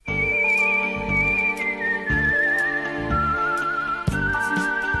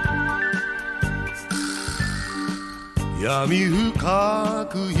闇深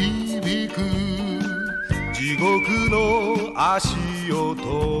く響く地獄の足音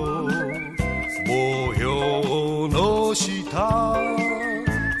模様の下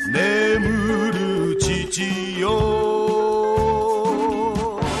眠る父よ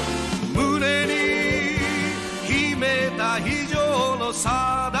胸に秘めた非常の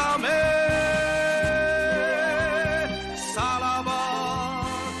定めさらば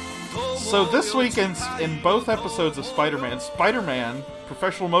So this week in both episodes of Spider-Man,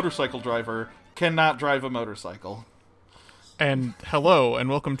 professional motorcycle driver, cannot drive a motorcycle. And hello, and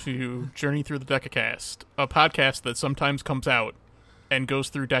welcome to Journey Through the Decacast, a podcast that sometimes comes out and goes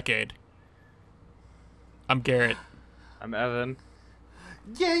through decade. I'm Garrett. I'm Evan.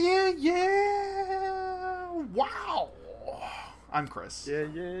 Yeah! Wow! I'm Chris.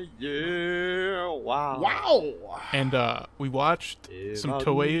 Yeah! Wow. Wow! And we watched some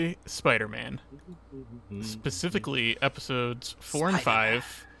Toei Spider-Man, specifically episodes 4 and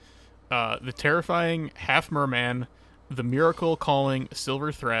 5, The Terrifying Half Merman, The Miracle Calling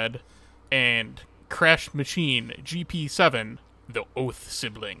Silver Thread, and Crash Machine GP7, The Oath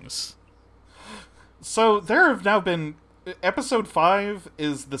Siblings. So there have now been... Episode 5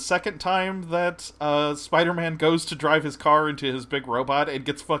 is the second time that Spider-Man goes to drive his car into his big robot and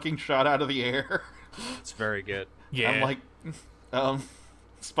gets fucking shot out of the air. It's very good. Yeah. I'm like,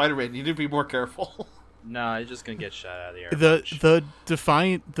 Spider-Man, you need to be more careful. No, you're just gonna get shot out of the air.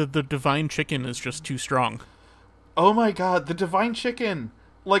 The divine chicken is just too strong. Oh my god, the Divine Chicken!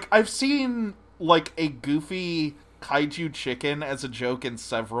 Like, I've seen, like, a goofy kaiju chicken as a joke in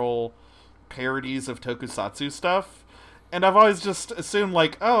several parodies of tokusatsu stuff, and I've always just assumed,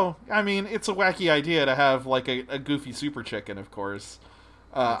 like, oh, I mean, it's a wacky idea to have, like, a goofy super chicken, of course.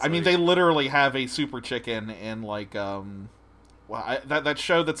 I mean, they literally have a super chicken in, like, that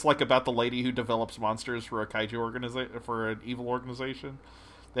show that's, like, about the lady who develops monsters for a kaiju organization, for an evil organization.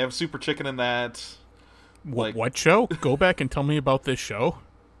 They have super chicken in that. Like, What show? Go back and tell me about this show.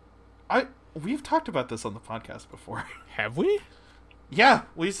 We've talked about this on the podcast before. Have we? Yeah,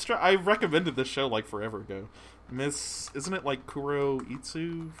 I recommended this show like forever ago. Isn't it like Kuro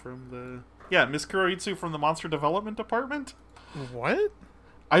Itsu from the... Yeah, Miss Kuro Itsu from the Monster Development Department? What?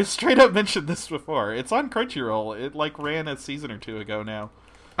 I've straight up mentioned this before. It's on Crunchyroll. It like ran a season or two ago now.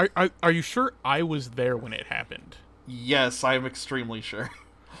 Are you sure I was there when it happened? Yes, I'm extremely sure.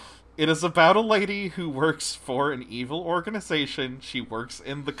 It is about a lady who works for an evil organization. She works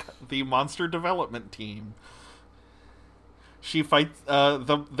in the monster development team. She fights.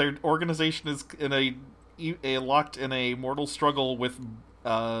 Their organization is locked in a mortal struggle with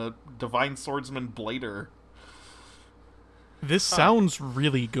divine swordsman Blader. This sounds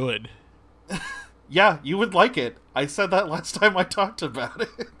really good. Yeah, you would like it. I said that last time I talked about it.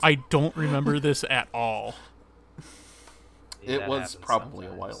 I don't remember this at all. Yeah, it was probably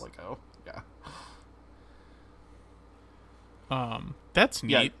sometimes. a while ago. Yeah. That's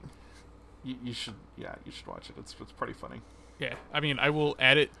neat. Yeah, you should. Yeah, you should watch it. It's pretty funny. Yeah, I mean, I will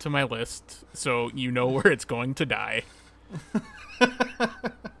add it to my list so you know where it's going to die. That's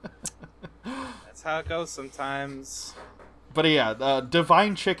how it goes sometimes. But yeah,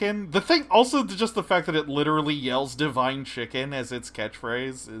 Divine Chicken. The thing, also, just the fact that it literally yells Divine Chicken as its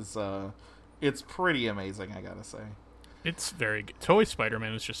catchphrase is, it's pretty amazing, I gotta say. It's very good. Toei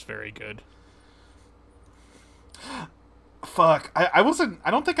Spider-Man is just very good. Fuck, I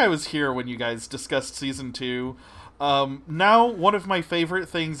don't think I was here when you guys discussed Season 2. Now, one of my favorite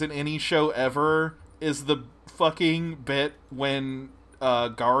things in any show ever is the fucking bit when,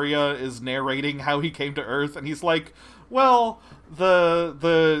 Garia is narrating how he came to Earth, and he's like, well,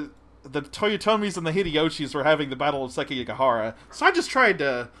 the Toyotomis and the Hideyoshis were having the Battle of Sekigahara, so I just tried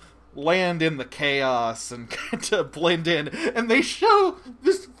to land in the chaos and kind of blend in, and they show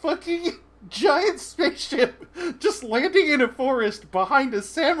this fucking giant spaceship just landing in a forest behind a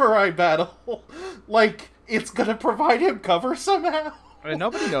samurai battle, like it's gonna provide him cover somehow. I mean,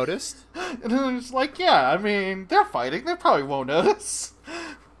 nobody noticed. And then it's like, yeah, I mean, they're fighting, they probably won't notice.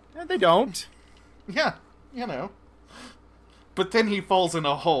 Yeah, they don't. Yeah, you know. But then he falls in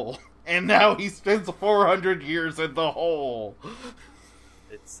a hole, and now he spends 400 years in the hole.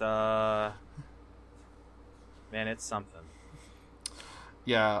 It's, man, it's something.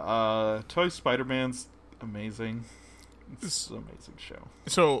 Yeah, Toy Spider-Man's amazing. It's an amazing show.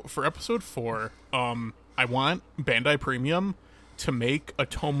 So, for episode 4, I want Bandai Premium to make a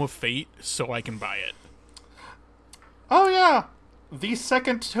Tome of Fate so I can buy it. Oh yeah! The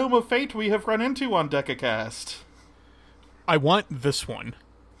second Tome of Fate we have run into on Decacast. I want this one.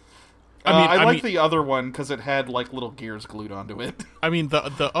 I like the other one because it had like little gears glued onto it. I mean,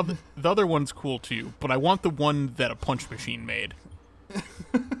 the other one's cool too, but I want the one that a punch machine made.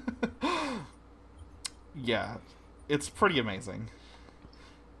 Yeah, it's pretty amazing.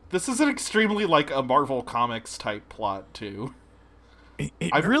 This is an extremely like a Marvel Comics type plot too.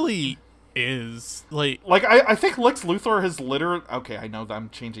 It really is like I think Lex Luthor has literally. Okay, I know that I'm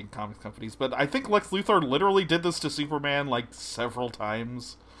changing comics companies, but I think Lex Luthor literally did this to Superman like several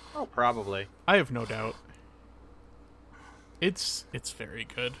times. Oh, probably. I have no doubt. It's very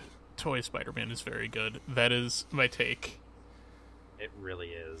good. Toy Spider-Man is very good. That is my take. It really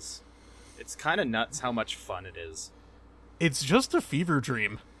is. It's kind of nuts how much fun it is. It's just a fever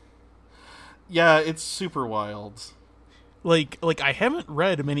dream. Yeah, it's super wild. Like I haven't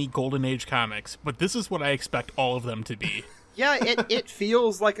read many Golden Age comics, but this is what I expect all of them to be. Yeah, it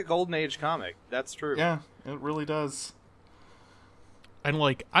feels like a Golden Age comic. That's true. Yeah, it really does. And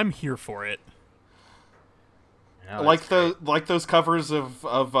like, I'm here for it. No, Like those covers of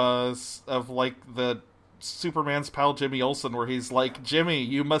like the Superman's pal Jimmy Olsen, where he's like, Jimmy,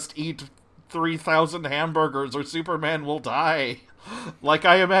 you must eat 3,000 hamburgers or Superman will die. Like,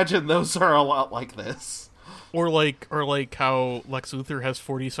 I imagine those are a lot like this. Or like how Lex Luthor has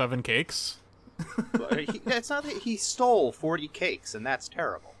 47 cakes. It's not that he stole 40 cakes, and that's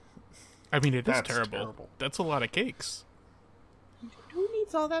terrible. I mean, that's terrible. terrible. That's a lot of cakes. Who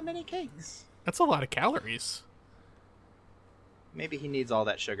needs all that many cakes? That's a lot of calories. Maybe he needs all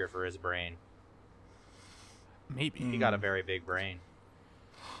that sugar for his brain. Maybe. He got a very big brain.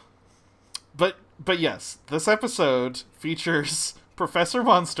 But yes, this episode features Professor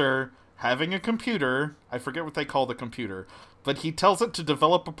Monster having a computer. I forget what they call the computer, but he tells it to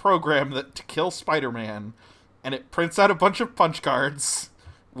develop a program to kill Spider-Man, and it prints out a bunch of punch cards,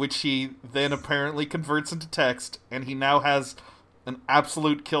 which he then apparently converts into text, and he now has an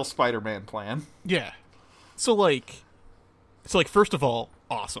absolute kill Spider-Man plan. Yeah. So like, first of all,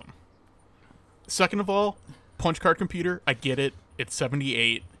 awesome. Second of all, punch card computer, I get it. It's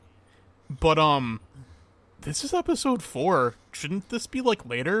 78. But, this is episode 4. Shouldn't this be, like,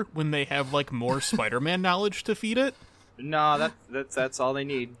 later when they have, like, more Spider-Man knowledge to feed it? No, that's all they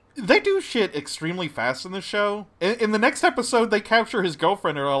need. They do shit extremely fast in the show. In the next episode, they capture his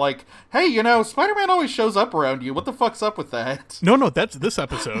girlfriend and are like, hey, Spider-Man always shows up around you. What the fuck's up with that? No, that's this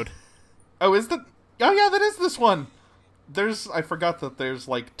episode. Oh, is that... Oh, yeah, that is this one. I forgot that there's,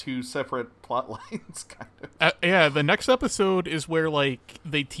 like, 2 separate plot lines, kind of. Yeah, the next episode is where, like,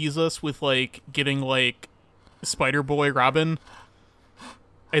 they tease us with, like, getting, like, Spider-Boy Robin.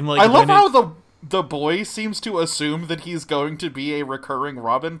 And, like, I love how the boy seems to assume that he's going to be a recurring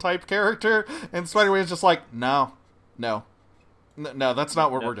Robin-type character, and Spider-Man's just like, no, that's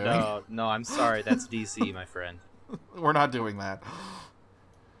not what we're doing. No, I'm sorry, that's DC, my friend. We're not doing that.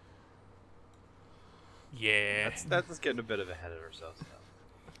 Yeah. That's getting a bit of ahead of ourselves now.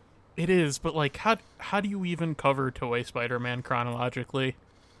 It is, but, like, how do you even cover Toei Spider-Man chronologically?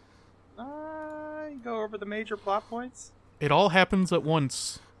 Go over the major plot points? It all happens at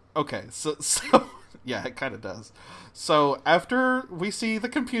once. Okay, so yeah, it kind of does. So after we see the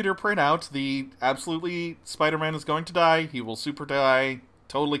computer print out the absolutely Spider-Man is going to die, he will super die,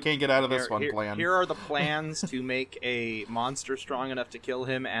 totally can't get out of this plan. Here are the plans to make a monster strong enough to kill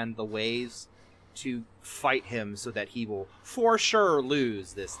him and the ways to fight him so that he will for sure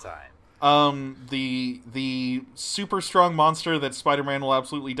lose this time. The super strong monster that Spider-Man will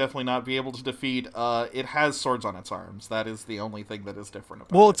absolutely definitely not be able to defeat, it has swords on its arms. That is the only thing that is different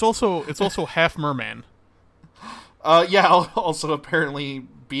about it. Well, it's also half merman. Yeah, also apparently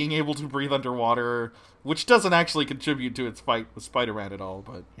being able to breathe underwater, which doesn't actually contribute to its fight with Spider-Man at all,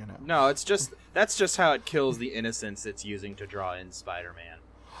 but, No, that's just how it kills the innocence it's using to draw in Spider-Man.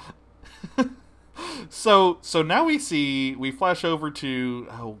 So now we flash over to,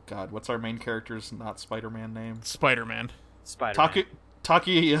 oh god, what's our main character's not Spider-Man name? Spider-Man.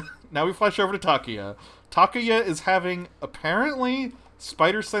 Takuya. Now we flash over to Takuya. Takuya is having, apparently,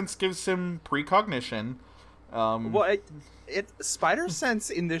 Spider Sense gives him precognition. Spider Sense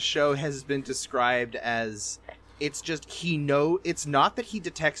in this show has been described as, it's not that he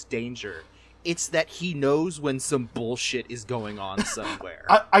detects danger. It's that he knows when some bullshit is going on somewhere.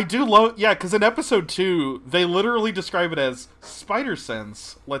 I do love... Yeah, because in episode 2, they literally describe it as Spider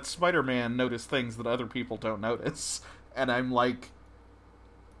Sense lets Spider-Man notice things that other people don't notice. And I'm like...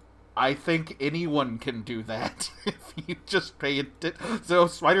 I think anyone can do that if you just pay attention. So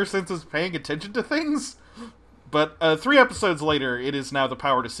Spider Sense is paying attention to things? But 3 episodes later, it is now the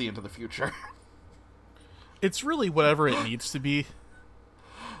power to see into the future. It's really whatever it needs to be.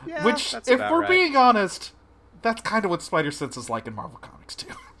 Yeah, which, if we're being honest, that's kind of what Spider Sense is like in Marvel Comics,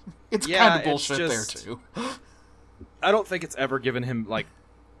 too. it's Yeah, kind of it's bullshit just- there too. I don't think it's ever given him like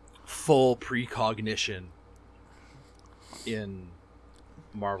full precognition in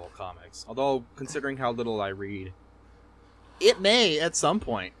Marvel comics. Although, considering how little I read, it may at some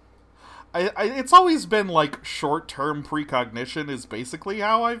point. It's always been like short-term precognition is basically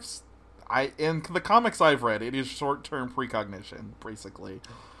how in the comics I've read, it is short-term precognition, basically.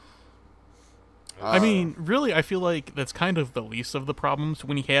 I mean, really, I feel like that's kind of the least of the problems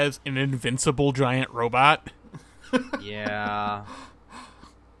when he has an invincible giant robot. Yeah.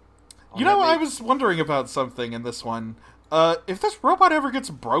 You know, I was wondering about something in this one. If this robot ever gets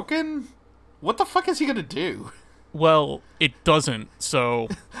broken, what the fuck is he gonna do? Well, it doesn't, so...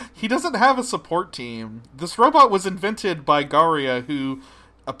 He doesn't have a support team. This robot was invented by Garia, who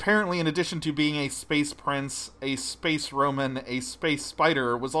apparently, in addition to being a space prince, a space Roman, a space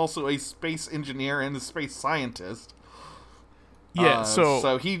spider, was also a space engineer and a space scientist. Yeah,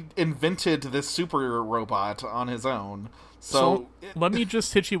 so he invented this super robot on his own. So let me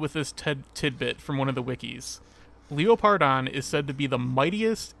just hit you with this tidbit from one of the wikis. Leopardon is said to be the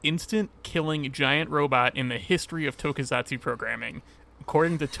mightiest instant-killing giant robot in the history of tokusatsu programming,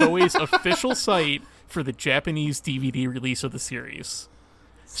 according to Toei's official site for the Japanese DVD release of the series.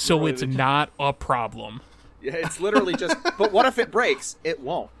 So it's not a problem. Yeah, it's literally just, but what if it breaks? It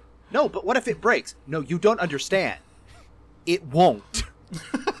won't. No, but what if it breaks? No, you don't understand. It won't.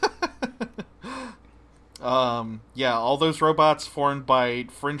 Yeah, all those robots formed by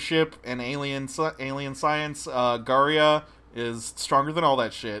friendship and alien science. Garia is stronger than all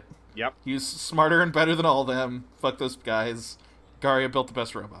that shit. Yep. He's smarter and better than all of them. Fuck those guys. Garia built the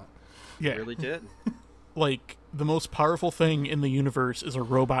best robot. Yeah, Really did. like, the most powerful thing in the universe is a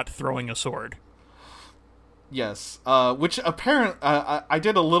robot throwing a sword. Yes, which I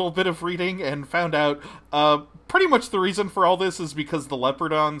did a little bit of reading and found out pretty much the reason for all this is because the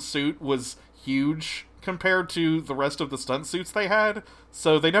Leopardon suit was huge compared to the rest of the stunt suits they had,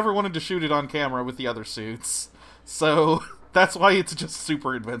 so they never wanted to shoot it on camera with the other suits. So that's why it's just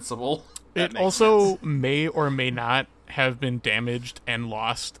super invincible. It also may or may not have been damaged and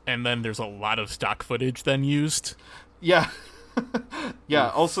lost, and then there's a lot of stock footage then used. Yeah. Yeah,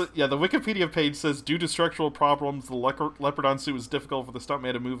 also, the Wikipedia page says, due to structural problems, the Leopardon suit was difficult for the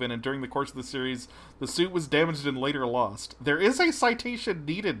stuntman to move in, and during the course of the series, the suit was damaged and later lost. There is a citation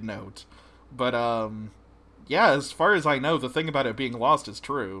needed note, but, yeah, as far as I know, the thing about it being lost is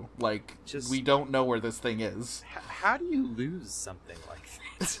true. Like, we don't know where this thing is. How do you lose something like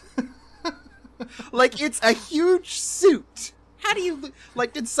that? Like, it's a huge suit. How do you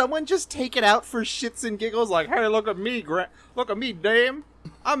like? Did someone just take it out for shits and giggles? Like, hey, look at me, look at me, dame.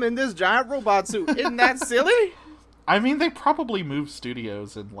 I'm in this giant robot suit. Isn't that silly? I mean, they probably moved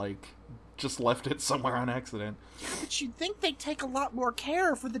studios and like just left it somewhere on accident. But you'd think they'd take a lot more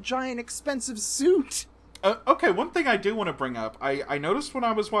care for the giant, expensive suit. Okay, one thing I do want to bring up, I noticed when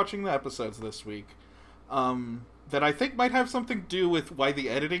I was watching the episodes this week, that I think might have something to do with why the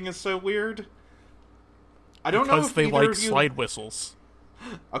editing is so weird. I don't know if they either like of you... slide whistles.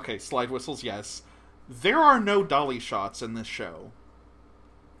 Okay, slide whistles, yes. There are no dolly shots in this show.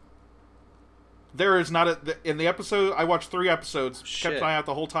 There is not in the episode, I watched 3 episodes, kept an eye out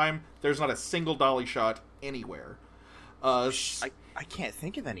the whole time, there's not a single dolly shot anywhere. I can't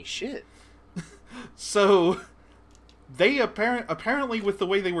think of any shit. So, they apparently with the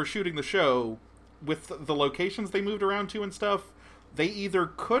way they were shooting the show, with the locations they moved around to and stuff, they either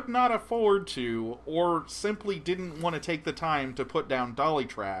could not afford to, or simply didn't want to take the time to put down dolly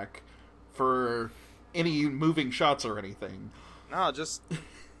track for any moving shots or anything. No, just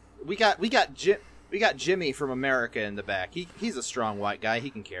we got Jimmy from America in the back. He's a strong white guy. He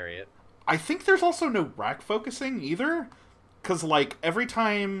can carry it. I think there's also no rack focusing either, because like every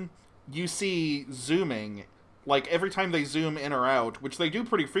time you see zooming, like every time they zoom in or out, which they do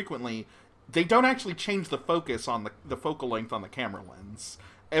pretty frequently, they don't actually change the focus on the focal length on the camera lens.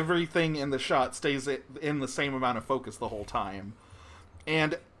 Everything in the shot stays in the same amount of focus the whole time.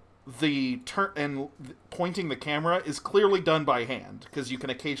 And pointing the camera is clearly done by hand, because you can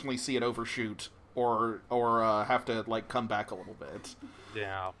occasionally see it overshoot or have to like come back a little bit.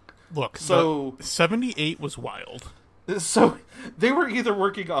 Yeah. Look, so 78 was wild. So they were either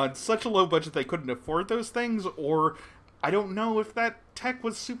working on such a low budget they couldn't afford those things, or I don't know if that tech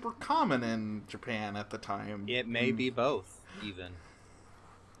was super common in Japan at the time. It may be both, even.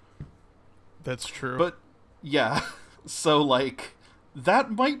 That's true. But, yeah. So, like,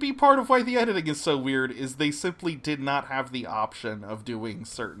 that might be part of why the editing is so weird, is they simply did not have the option of doing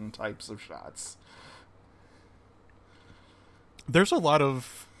certain types of shots. There's a lot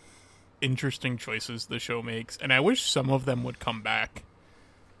of interesting choices the show makes, and I wish some of them would come back.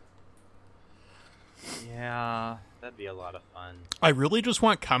 lot of fun. I really just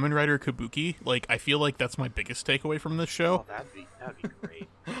want Kamen Rider Kabuki. Like, I feel like that's my biggest takeaway from this show. Oh, that'd be great.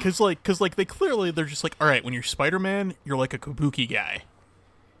 Because they're just like, all right, when you're Spider-Man, you're like a Kabuki guy.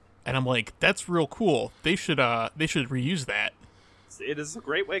 And I'm like, that's real cool. They should reuse that. It is a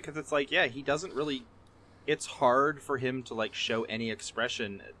great way, because it's like, yeah, he doesn't really... It's hard for him to, like, show any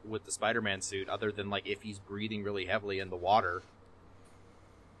expression with the Spider-Man suit, other than, like, if he's breathing really heavily in the water.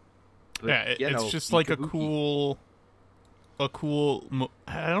 But, it's just like Kabuki. a cool...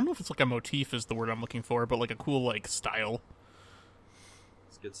 I don't know if it's like a motif is the word I'm looking for, but like a cool, like, style.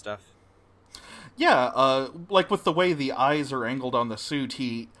 It's good stuff. Yeah, like with the way the eyes are angled on the suit,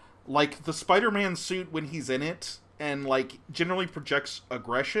 like, the Spider-Man suit when he's in it, and, like, generally projects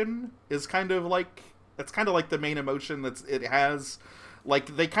aggression, is kind of like... It's kind of like the main emotion that it has.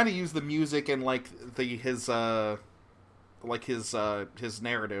 Like, they kind of use the music and, like, his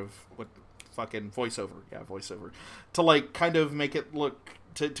narrative with fucking voiceover, to, like, kind of make it look,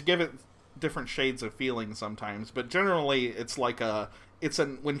 to give it different shades of feeling sometimes. But generally, it's like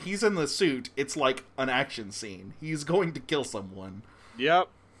when he's in the suit, it's like an action scene. He's going to kill someone. Yep.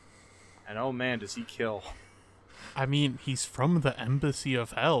 And oh man, does he kill. I mean, he's from the Embassy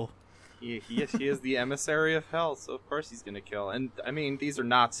of Hell. He is the emissary of hell, so of course he's gonna kill. And, I mean, these are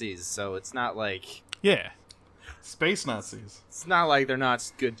Nazis, so it's not like... Yeah. Space Nazis. It's not like they're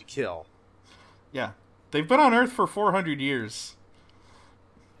not good to kill. Yeah. They've been on Earth for 400 years.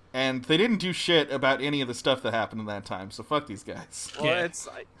 And they didn't do shit about any of the stuff that happened in that time, so fuck these guys. Well, Yeah.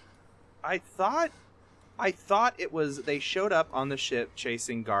 I thought it was... They showed up on the ship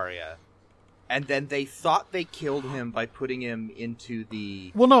chasing Garia, and then they thought they killed him by putting him into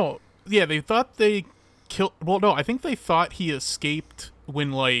the... Well, no. Yeah, they thought they killed... Well, no, I think they thought he escaped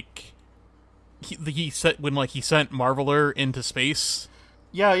when, like... He sent Marveler into space.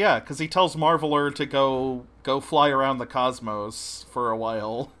 Yeah, because he tells Marveler to go fly around the cosmos for a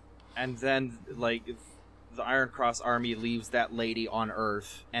while. And then, like, the Iron Cross army leaves that lady on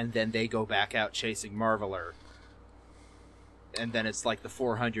Earth, and then they go back out chasing Marveler. And then it's like the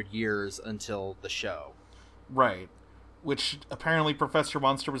 400 years until the show. Right. Which, apparently Professor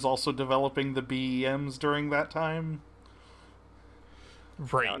Monster was also developing the BEMs during that time.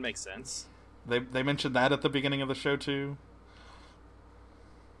 Right. That would make sense. They mentioned that at the beginning of the show, too.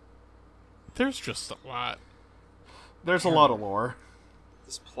 There's just a lot. There's a lot of lore.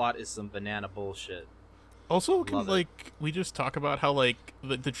 This plot is some banana bullshit. Also, can, Love it. like, we just talk about how, like,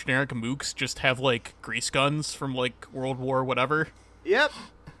 the generic mooks just have, like, grease guns from, like, World War whatever? Yep.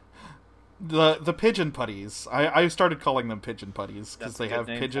 The pigeon putties. I started calling them pigeon putties because That's a they good have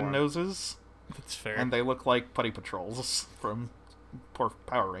name pigeon for 'em. noses, That's fair. and they look like putty patrols from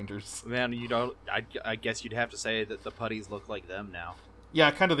Power Rangers. Man, you don't... I guess you'd have to say that the putties look like them now.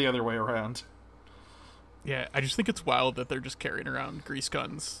 Yeah, kind of the other way around. Yeah, I just think it's wild that they're just carrying around grease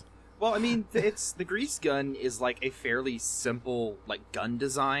guns. Well, I mean, it's the grease gun is like a fairly simple like gun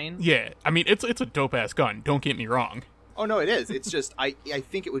design. Yeah, I mean, it's a dope-ass gun, don't get me wrong. Oh no, it is. It's just I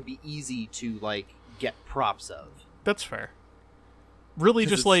think it would be easy to like get props of. That's fair. Really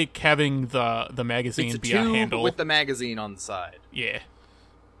 'Cause just, it's- like, having the It's magazine a be a tube handle. with the magazine on the side. Yeah.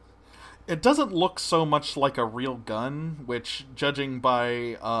 It doesn't look so much like a real gun, which, judging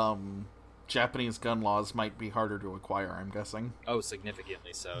by Japanese gun laws, might be harder to acquire, I'm guessing. Oh,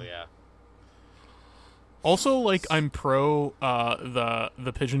 significantly so, yeah. Also, like, I'm pro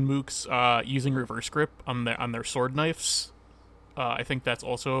the pigeon mooks using reverse grip on their sword knives. I think that's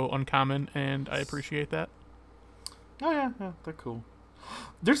also uncommon, and I appreciate that. Oh yeah, they're cool.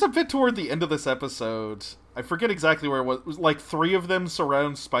 There's a bit toward the end of this episode, I forget exactly where it was, like 3 of them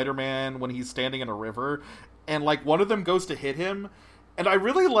surround Spider-Man when he's standing in a river, and like one of them goes to hit him, and I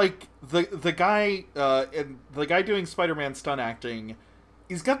really like the guy and the guy doing Spider-Man stunt acting.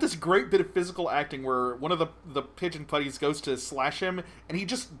 He's got this great bit of physical acting where one of the pigeon putties goes to slash him, and he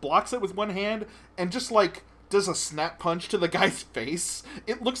just blocks it with one hand and just like does a snap punch to the guy's face.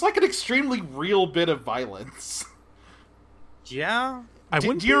 It looks like an extremely real bit of violence. Yeah. Do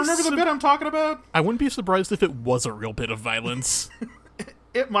you remember the bit I'm talking about? I wouldn't be surprised if it was a real bit of violence.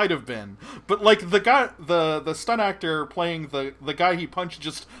 It might have been, but like the guy, the stunt actor playing the guy he punched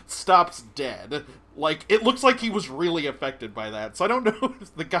just stops dead. Like it looks like he was really affected by that. So I don't know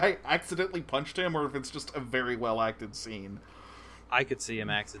if the guy accidentally punched him or if it's just a very well acted scene. I could see him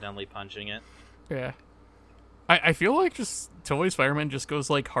accidentally punching it. Yeah. I feel like just Toei Spider-Man just goes,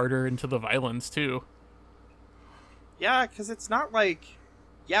 like, harder into the violence, too. Yeah, because it's not like...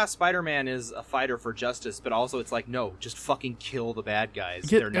 Yeah, Spider-Man is a fighter for justice, but also it's like, no, just fucking kill the bad guys.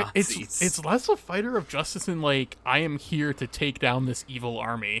 Yeah, They're Nazis. it's less a fighter of justice and, like, I am here to take down this evil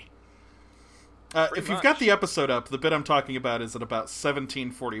army. If you've got the episode up, the bit I'm talking about is at about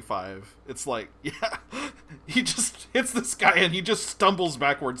 17:45. It's like, yeah, he just hits this guy and he just stumbles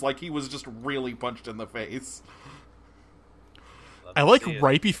backwards like he was just really punched in the face. I like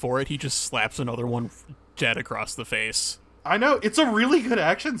right before it, he just slaps another one dead across the face. I know, it's a really good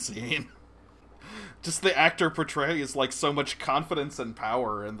action scene. Just the actor portrays like so much confidence and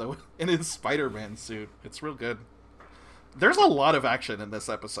power in his Spider-Man suit. It's real good. There's a lot of action in this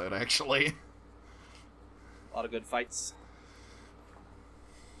episode, actually. A lot of good fights.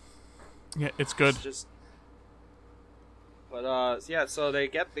 Yeah, it's good. So they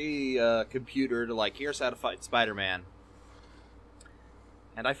get the computer to, like, here's how to fight Spider-Man.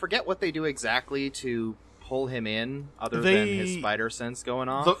 And I forget what they do exactly to pull him in, other than his spider sense going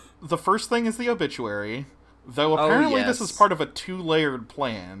off. The first thing is the obituary, though apparently this is part of a 2-layered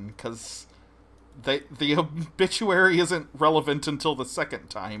plan, because the obituary isn't relevant until the second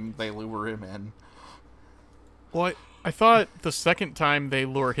time they lure him in. Well, I thought the second time they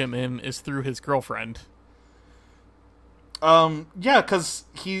lure him in is through his girlfriend. Yeah, because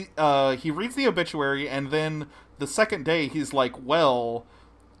he reads the obituary, and then the second day he's like, well,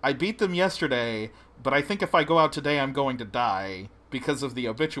 I beat them yesterday, but I think if I go out today I'm going to die because of the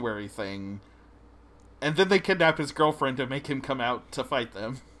obituary thing. And then they kidnap his girlfriend to make him come out to fight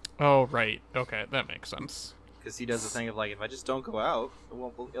them. Oh, right. Okay, that makes sense. Because he does the thing of, like, if I just don't go out,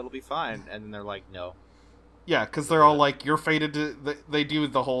 it'll be fine. And then they're like, no. Yeah, because they're all like, you're fated to... They do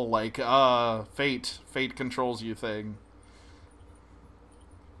the whole, like, fate controls you thing.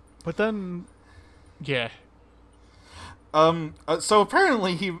 But then... Yeah. So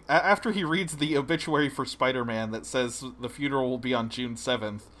apparently after he reads the obituary for Spider-Man that says the funeral will be on June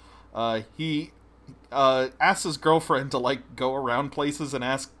 7th, he asks his girlfriend to, like, go around places and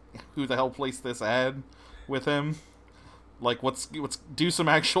ask who the hell placed this ad with him. Like, let's do some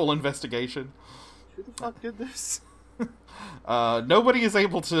actual investigation. Who the fuck did this? Nobody is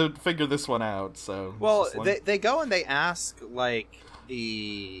able to figure this one out, so... Well, they go and they ask, like,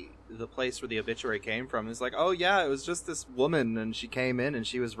 the place where the obituary came from. It's like, oh yeah, it was just this woman, and she came in and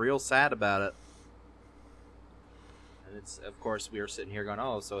she was real sad about it. And it's, of course, we were sitting here going,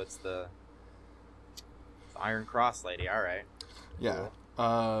 oh, so it's the Iron Cross lady, alright. Yeah.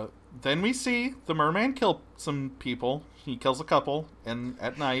 Cool. Then we see the merman kill some people. He kills a couple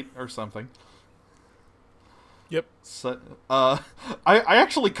at night or something. Yep. So, I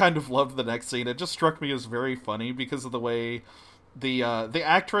actually kind of loved the next scene. It just struck me as very funny because of the way the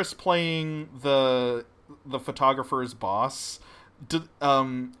actress playing the photographer's boss,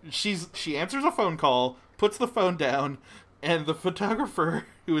 she answers a phone call, puts the phone down, and the photographer,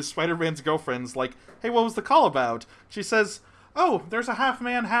 who is Spider-Man's girlfriend's like, hey, what was the call about? She says, oh, there's a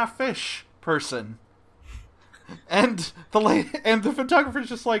half-man, half-fish person. And the photographer's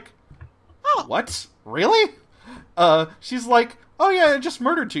just like, oh, what? Really? She's like, oh yeah, I just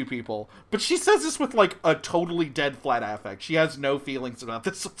murdered 2 people. But she says this with, like, a totally dead flat affect. She has no feelings about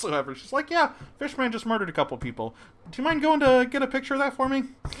this whatsoever. She's like, yeah, Fishman just murdered a couple people. Do you mind going to get a picture of that for me?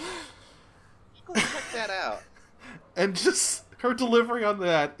 Go check that out. And just her delivery on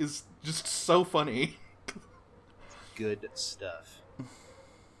that is just so funny. Good stuff.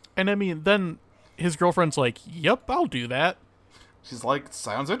 And I mean, then his girlfriend's like, yep, I'll do that. She's like,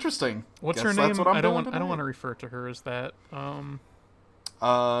 sounds interesting. What's her name? I don't want to refer to her as that.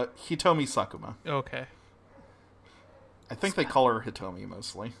 Hitomi Sakuma. Okay. I think they call her Hitomi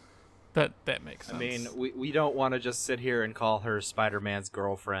mostly. That makes sense. I mean, we don't want to just sit here and call her Spider-Man's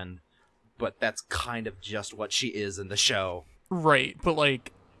girlfriend, but that's kind of just what she is in the show. Right, but,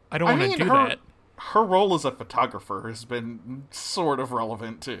 like, I don't want to do that. Her role as a photographer has been sort of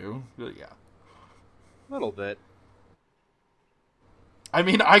relevant too. Yeah. A little bit. I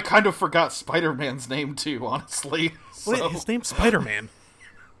mean, I kind of forgot Spider-Man's name too, honestly. So. Wait, his name's Spider-Man.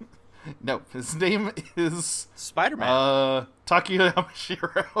 No, his name is Spider-Man. Takuya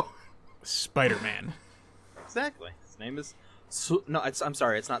Yamashiro. Spider-Man. Exactly. His name is I'm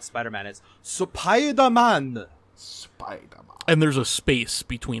sorry, it's not Spider-Man, it's Spider-Man. Spider-Man. And there's a space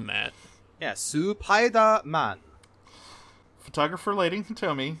between that. Yeah, Spider-Man. Photographer Lady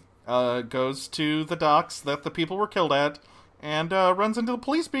Hitomi goes to the docks that the people were killed at and runs into the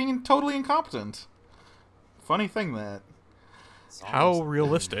police being totally incompetent. Funny thing that. How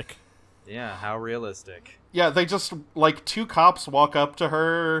realistic. Yeah, how realistic. Yeah, they just, like, 2 cops walk up to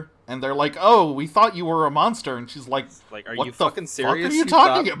her, and they're like, oh, we thought you were a monster. And she's like, are what you the fucking serious? What are you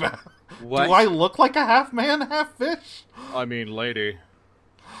talking about? What? Do I look like a half-man, half-fish? I mean, lady.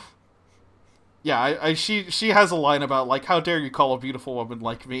 Yeah, she has a line about, like, how dare you call a beautiful woman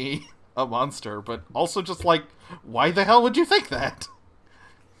like me a monster, but also just, like, why the hell would you think that?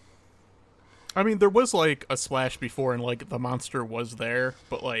 I mean, there was, like, a splash before, and, like, the monster was there,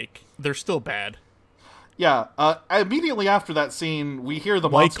 but, like, they're still bad. Yeah, immediately after that scene, we hear the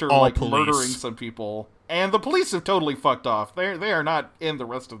Like monster, all like, police. murdering some people. And the police have totally fucked off. They are not in the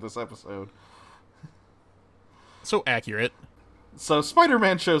rest of this episode. So accurate. So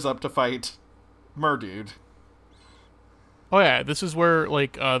Spider-Man shows up to fight Merdude. Oh, yeah, this is where,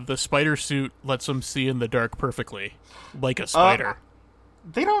 like, the spider suit lets him see in the dark perfectly. Like a spider.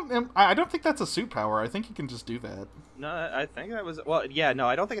 They don't... I don't think that's a suit power. I think he can just do that. No, I think that was... Well, yeah, no,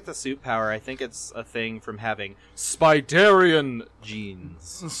 I don't think it's a suit power. I think it's a thing from having Spiderian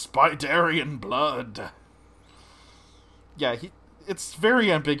genes. Spiderian blood. Yeah, it's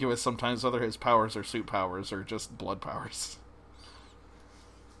very ambiguous sometimes whether his powers are suit powers or just blood powers.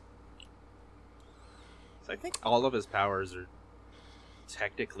 So I think all of his powers are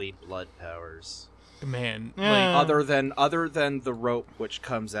technically blood powers. Man, Yeah. like, Other than the rope which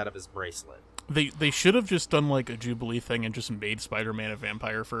comes out of his bracelet. they should have just done, like, a Jubilee thing and just made Spider-Man a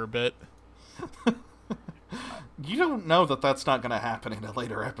vampire for a bit. You don't know that that's not going to happen in a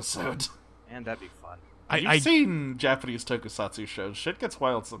later episode. And that'd be fun. You've seen Japanese tokusatsu shows. Shit gets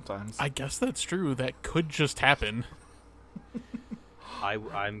wild sometimes. I guess that's true. That could just happen.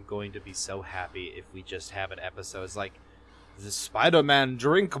 I'm going to be so happy if we just have an episode. It's like, the Spider-Man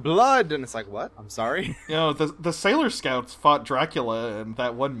drink blood, and it's like, what? I'm sorry. You know, the Sailor Scouts fought Dracula in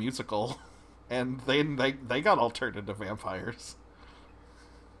that one musical, and they got all turned into vampires.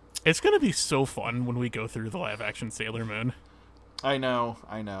 It's gonna be so fun when we go through the live-action Sailor Moon. I know,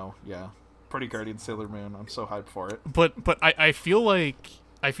 yeah. Pretty Guardian Sailor Moon. I'm so hyped for it. But I feel like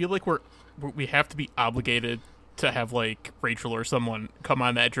we have to be obligated to have, like, Rachel or someone come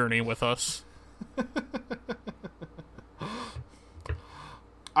on that journey with us.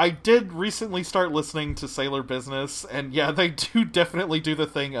 I did recently start listening to Sailor Business, and yeah, they do definitely do the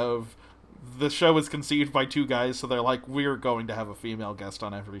thing of the show is conceived by two guys, so they're like, we're going to have a female guest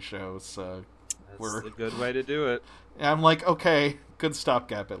on every show, so That's a good way to do it. and I'm like, okay, good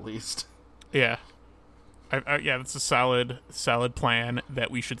stopgap at least. Yeah. Yeah, that's a solid plan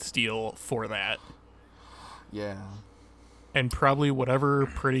that we should steal for that. Yeah. And probably whatever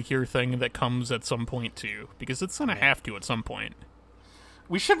Pretty Cure thing that comes at some point, too. Because it's gonna have to at some point.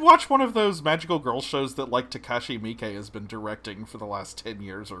 We should watch one of those magical girl shows that, like, Takashi Miike has been directing for the last 10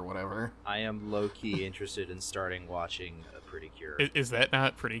 years or whatever. I am low-key interested in starting watching a Pretty Cure. Is that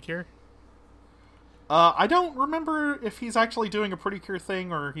not Pretty Cure? I don't remember if he's actually doing a Pretty Cure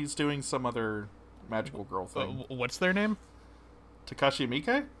thing or he's doing some other magical girl thing. What's their name? Takashi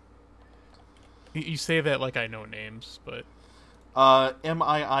Miike? You say that like I know names, but...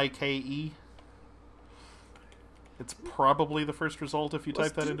 Miike. It's probably the first result if you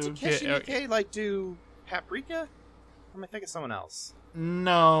type that into... Takeshi Miike, like, do Paprika? Or am I thinking someone else?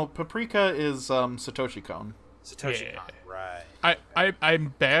 No, Paprika is Satoshi Kon. Satoshi Yeah. Kon, right.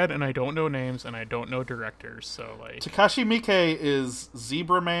 I'm bad and I don't know names and I don't know directors, so like... Takashi Miike is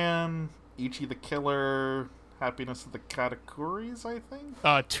Zebra Man, Ichi the Killer, Happiness of the Katakuris, I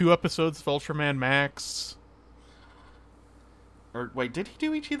think? 2 episodes of Ultraman Max. Or, wait, did he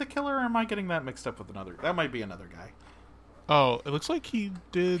do Ichi the Killer, or am I getting that mixed up with another? That might be another guy. Oh, it looks like he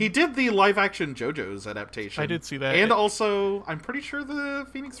did... He did the live-action JoJo's adaptation. I did see that. And also, I'm pretty sure the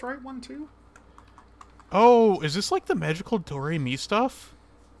Phoenix Wright one, too? Oh, is this like the magical Doremi stuff?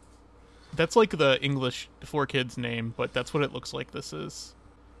 That's like the English for kids name, but that's what it looks like this is.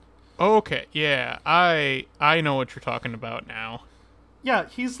 Okay, yeah, I know what you're talking about now. Yeah,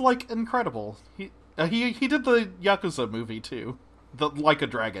 he's, like, incredible. He did the Yakuza movie, too. The Like a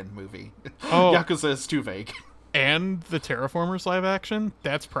Dragon movie. Oh. Yakuza is too vague. And the Terraformers live action?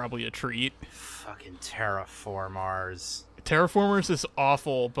 That's probably a treat. Fucking Terraformars. Terraformers is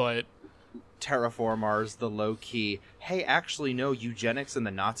awful, but... Terraformars, the low-key, hey, actually, no, eugenics and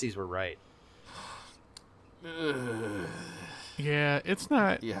the Nazis were right. Yeah, it's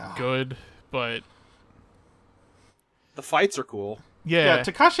not good, but... The fights are cool. Yeah,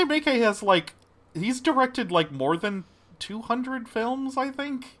 Takashi Miike has, like... He's directed, like, more than 200 films, I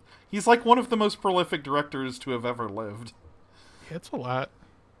think? He's, like, one of the most prolific directors to have ever lived. it's a lot.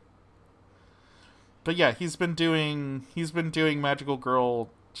 But yeah, he's been doing Magical Girl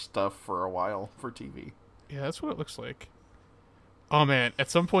stuff for a while for TV. Yeah, that's what it looks like. Oh man, at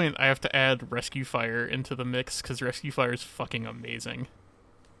some point I have to add Rescue Fire into the mix, because Rescue Fire is fucking amazing.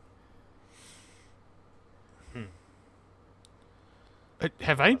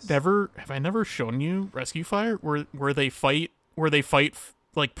 Have I never shown you Rescue Fire where they fight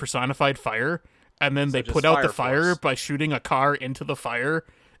like personified fire, and then they put out the fire by shooting a car into the fire,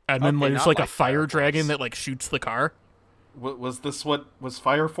 and then there's like a fire dragon that like shoots the car. was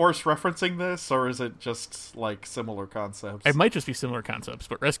Fire Force referencing this, or is it just like similar concepts? It might just be similar concepts,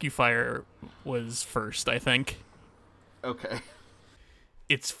 but Rescue Fire was first, I think. Okay.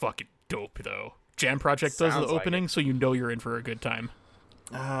 It's fucking dope, though. Jam Project does the opening, so you know you're in for a good time.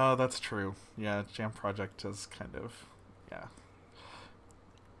 That's true. Yeah, Jam Project is kind of... Yeah.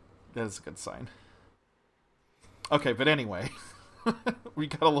 That is a good sign. Okay, but anyway. We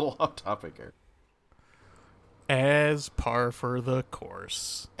got a little off topic here. As par for the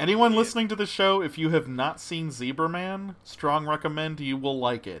course. Anyone listening to the show, if you have not seen Zebra Man, strong recommend. You will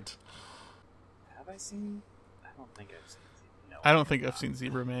like it. Have I seen? I don't think I've seen. No, I don't think I've seen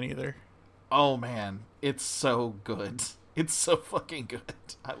Zebra Man either. Oh man, it's so good. It's so fucking good.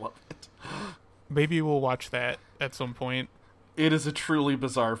 I love it. Maybe we'll watch that at some point. It is a truly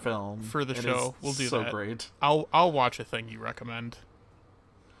bizarre film. For the show, we'll do that. So great. I'll watch a thing you recommend.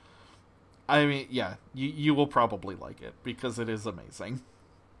 I mean, yeah, you will probably like it, because it is amazing.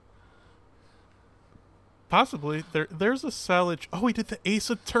 Possibly. There's a solid... Oh, we did the Ace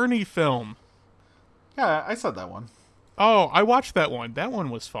Attorney film. Yeah, I said that one. Oh, I watched that one. That one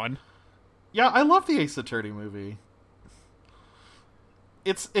was fun. Yeah, I love the Ace Attorney movie.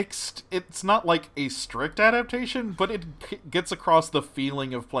 It's not like a strict adaptation, but it gets across the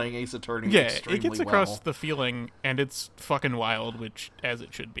feeling of playing Ace Attorney extremely it gets across the feeling, and it's fucking wild, which, as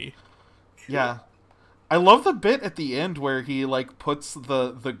it should be. Yeah. I love the bit at the end where he, like, puts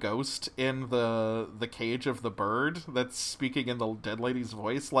the ghost in the cage of the bird that's speaking in the dead lady's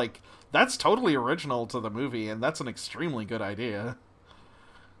voice. Like, that's totally original to the movie, and that's an extremely good idea.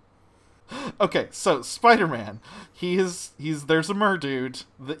 Okay, so Spider-Man, there's a merdude.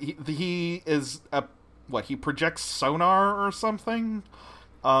 He is he projects sonar or something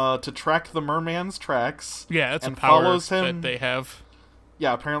to track the merman's tracks. Yeah, it's and a power follows him. that they have.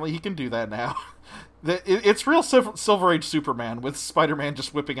 Yeah, apparently he can do that now. It's real Silver Age Superman with Spider-Man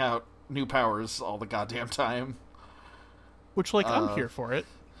just whipping out new powers all the goddamn time. Which, like, I'm here for it.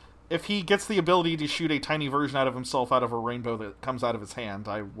 If he gets the ability to shoot a tiny version out of himself out of a rainbow that comes out of his hand,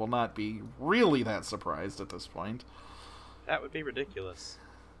 I will not be really that surprised at this point. That would be ridiculous.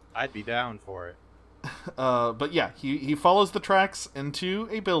 I'd be down for it. But yeah, he follows the tracks into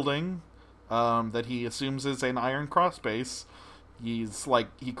a building that he assumes is an Iron Cross base. He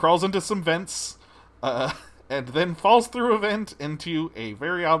crawls into some vents, and then falls through a vent into a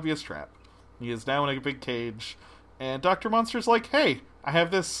very obvious trap. He is now in a big cage, and Dr. Monster's like, hey, I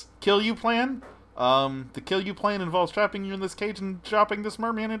have this kill you plan. The kill you plan involves trapping you in this cage and dropping this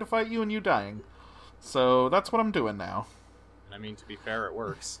merman in to fight you and you dying. So that's what I'm doing now. I mean, to be fair, it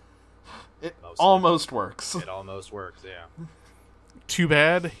works. It almost works. It almost works, yeah. Too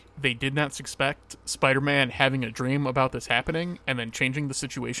bad they did not expect Spider-Man having a dream about this happening and then changing the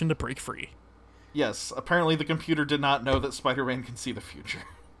situation to break free. Yes, apparently the computer did not know that Spider-Man can see the future.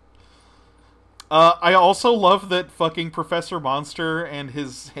 I also love that fucking Professor Monster and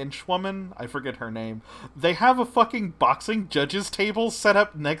his henchwoman, I forget her name, they have a fucking boxing judges table set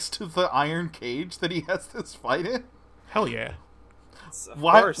up next to the iron cage that he has this fight in. Hell yeah.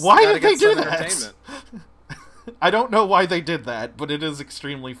 Why did they do that? I don't know why they did that, but it is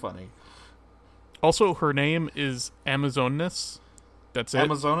extremely funny. Also, her name is Amazonas. That's it.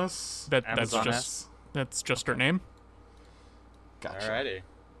 Amazonas? That's just her name. Gotcha. Alrighty.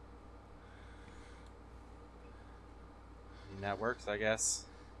 That works, I guess.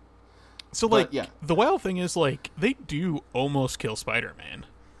 So, the wild thing is, they do almost kill Spider-Man.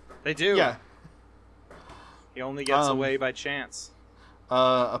 They do. Yeah. He only gets away by chance.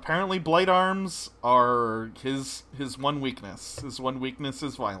 Apparently Blight Arms are his one weakness. His one weakness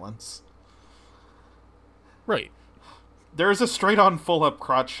is violence. Right. There is a straight-on full-up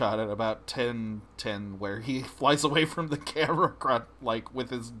crotch shot at about 10:10 where he flies away from the camera, with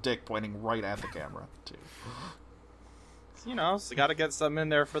his dick pointing right at the camera, too. You know, so gotta get something in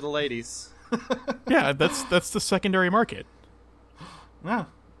there for the ladies. Yeah, that's the secondary market. Yeah,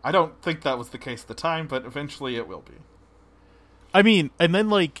 I don't think that was the case at the time, but eventually it will be. I mean, and then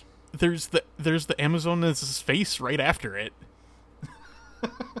there's the Amazonas' face right after it.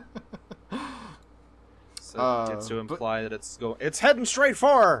 So it gets to imply that it's heading straight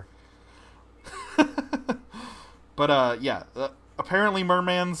for her. But apparently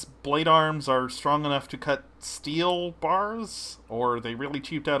Merman's blade arms are strong enough to cut steel bars, or they really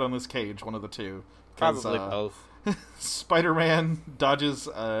cheaped out on this cage, one of the two. Probably both. Spider-Man dodges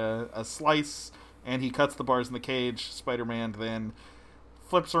a slice, and he cuts the bars in the cage. Spider-Man then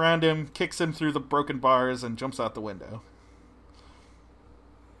flips around him, kicks him through the broken bars, and jumps out the window.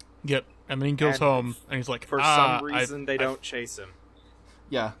 Yep, and then he goes home, and he's like, for some reason, they don't chase him.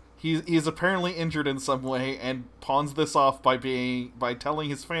 Yeah. he's apparently injured in some way and pawns this off by telling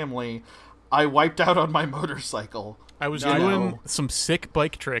his family, "I wiped out on my motorcycle. I was doing some sick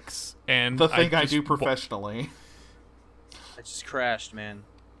bike tricks, and the thing I do professionally." I just crashed, man.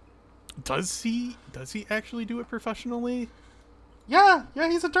 Does he actually do it professionally? Yeah,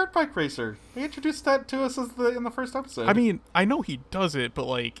 he's a dirt bike racer. They introduced that to us in the first episode. I mean, I know he does it, but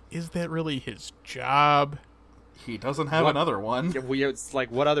like, is that really his job? He doesn't have another one. It's like,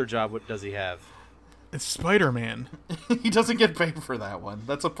 what other job does he have? It's Spider-Man. He doesn't get paid for that one.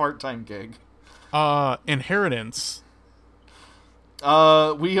 That's a part-time gig. Inheritance.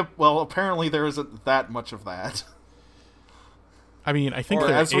 Apparently there isn't that much of that. I mean, I think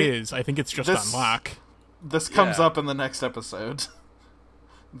there is. I think it's just on lock. This comes up in the next episode.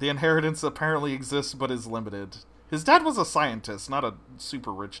 The inheritance apparently exists, but is limited. His dad was a scientist, not a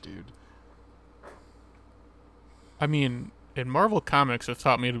super rich dude. I mean, in Marvel Comics, have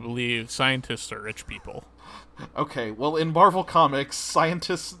taught me to believe scientists are rich people. Okay, well, in Marvel Comics,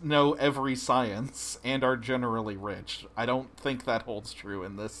 scientists know every science and are generally rich. I don't think that holds true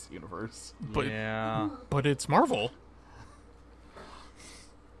in this universe. But it's Marvel.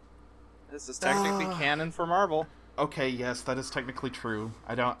 This is technically canon for Marvel. Okay, yes, that is technically true.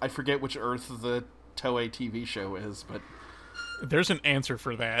 I forget which Earth the Toei TV show is, but there's an answer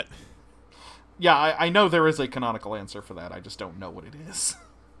for that. Yeah, I know there is a canonical answer for that. I just don't know what it is.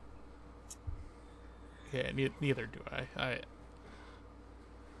 Yeah, neither do I.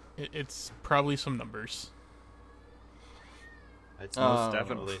 It's probably some numbers. It's most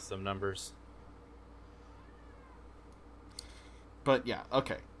definitely some numbers. But yeah,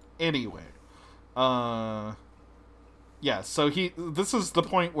 okay. Anyway, so this is the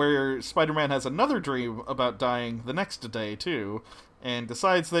point where Spider-Man has another dream about dying the next day too, and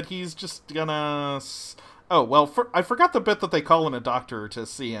decides that he's just gonna. I forgot the bit that they call in a doctor to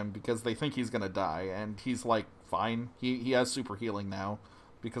see him because they think he's gonna die, and he's like, fine. He has super healing now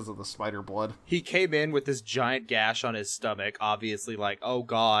because of the spider blood. He came in with this giant gash on his stomach, obviously like, oh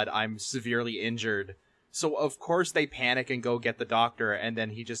god, I'm severely injured. So, of course, they panic and go get the doctor, and then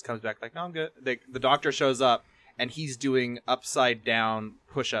he just comes back like, no, I'm good. The doctor shows up, and he's doing upside-down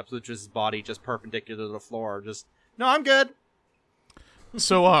push-ups, which is his body just perpendicular to the floor. Just, no, I'm good.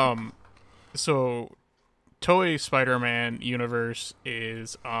 So Toei Spider-Man universe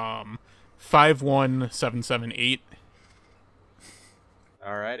is 51778.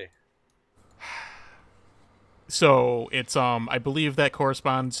 Alrighty. So it's I believe that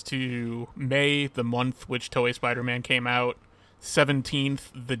corresponds to May, the month which Toei Spider-Man came out,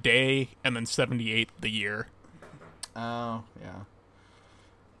 17th the day, and then 78 the year. Oh, yeah.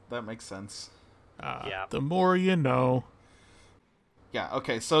 That makes sense. Yeah. The more you know. Yeah,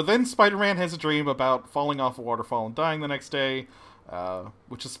 okay, so then Spider-Man has a dream about falling off a waterfall and dying the next day,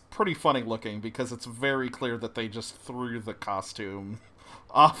 which is pretty funny looking because it's very clear that they just threw the costume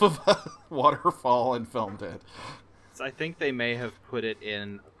off of a waterfall and filmed it. So I think they may have put it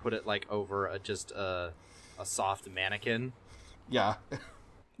like over a soft mannequin. Yeah.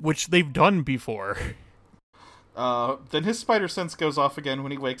 Which they've done before. Then his spider sense goes off again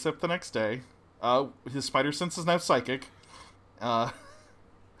when he wakes up the next day. His spider sense is now psychic.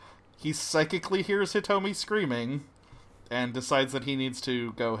 He psychically hears Hitomi screaming and decides that he needs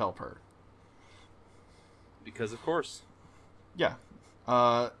to go help her. Because of course. Yeah.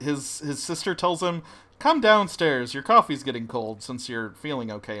 His sister tells him, come downstairs, your coffee's getting cold since you're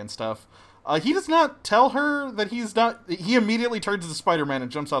feeling okay and stuff. He does not tell her that he's not... He immediately turns to Spider-Man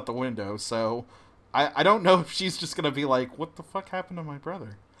and jumps out the window, so I don't know if she's just gonna be like, what the fuck happened to my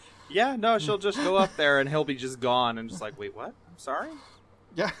brother? Yeah, no, she'll just go up there and he'll be just gone and just like, wait, what? I'm sorry?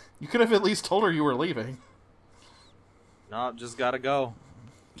 Yeah, you could have at least told her you were leaving. No, just gotta go.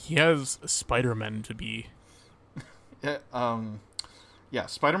 He has Spider-Man to be. Yeah,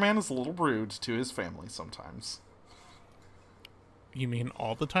 Spider-Man is a little rude to his family sometimes. You mean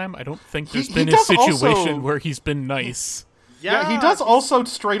all the time? I don't think there's been a situation where he's been nice. Yeah, he does also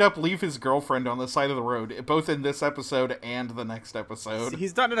straight up leave his girlfriend on the side of the road, both in this episode and the next episode.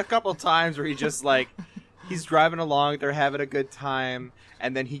 He's done it a couple times where he just like, he's driving along, they're having a good time,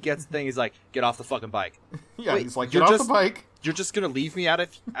 and then he gets the thing, he's like, get off the fucking bike. Yeah, he's like, get off the bike. You're just gonna leave me out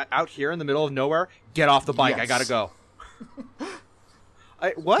here in the middle of nowhere? Get off the bike, yes. I gotta go.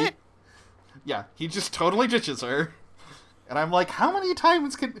 What? He just totally ditches her. And I'm like, how many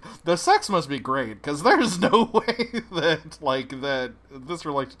times can... The sex must be great, because there's no way that this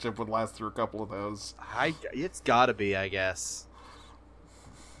relationship would last through a couple of those. It's gotta be, I guess.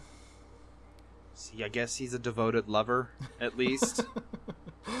 See, I guess he's a devoted lover, at least.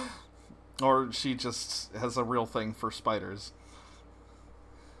 Or she just has a real thing for spiders.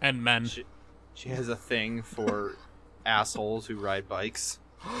 And men. She has a thing for assholes who ride bikes.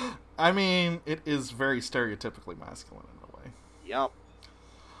 I mean, it is very stereotypically masculine in a way. Yep.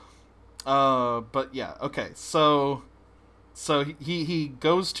 But yeah, okay. So he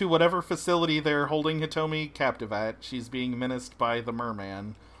goes to whatever facility they're holding Hitomi captive at. She's being menaced by the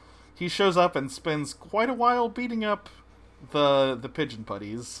merman. He shows up and spends quite a while beating up the pigeon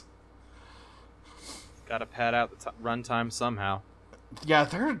putties. Gotta pad out the runtime somehow. Yeah,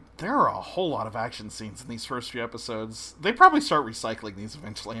 there are a whole lot of action scenes in these first few episodes. They probably start recycling these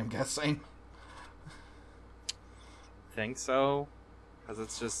eventually, I'm guessing. Think so? Because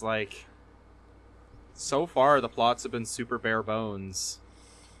it's just like... So far, the plots have been super bare bones.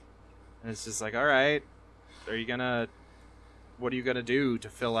 And it's just like, alright, what are you gonna do to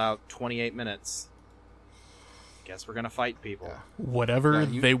fill out 28 minutes? Guess we're gonna fight people. Yeah. Whatever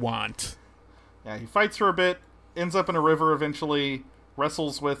they want. Yeah, he fights for a bit, ends up in a river eventually,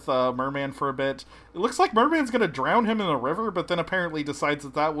 wrestles with Merman for a bit. It looks like Merman's gonna drown him in the river, but then apparently decides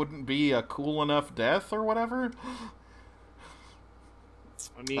that wouldn't be a cool enough death or whatever.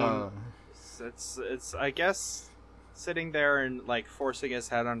 I mean, it's I guess sitting there and like forcing his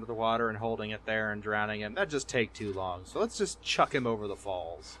head under the water and holding it there and drowning him, that'd just take too long. So let's just chuck him over the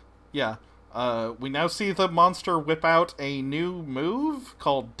falls. Yeah. We now see the monster whip out a new move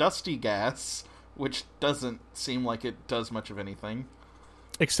called Dusty Gas, which doesn't seem like it does much of anything.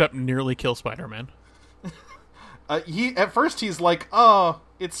 Except nearly kill Spider-Man. At first he's like, oh,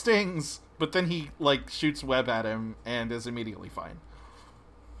 it stings, but then he like shoots web at him and is immediately fine.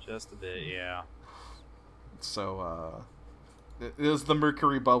 Just a bit, yeah. So, it is the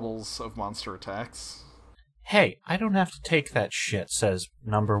mercury bubbles of monster attacks. Hey, I don't have to take that shit, says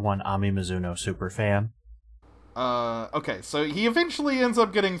 #1 Ami Mizuno superfan. Okay, so he eventually ends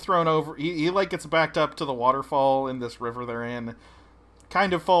up getting thrown over. He like gets backed up to the waterfall in this river they're in.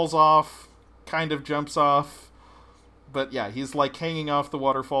 Kind of falls off, kind of jumps off. But yeah, he's like hanging off the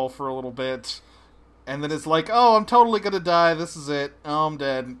waterfall for a little bit. And then it's like, oh, I'm totally gonna die. This is it. Oh, I'm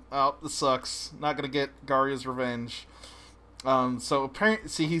dead. Oh, this sucks. Not gonna get Garya's revenge. So apparently,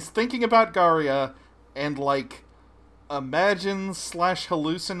 see, he's thinking about Garya and like imagines /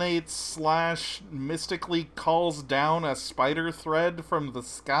 hallucinates / mystically calls down a spider thread from the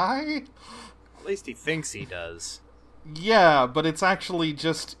sky. At least he thinks he does. Yeah, but it's actually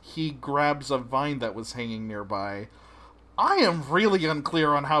just he grabs a vine that was hanging nearby. I am really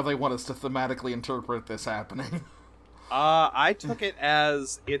unclear on how they want us to thematically interpret this happening. I took it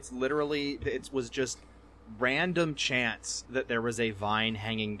as it was just random chance that there was a vine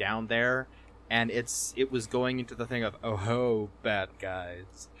hanging down there, and it was going into the thing of, oh ho, bad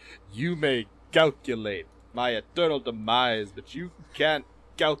guys, you may calculate my eternal demise, but you can't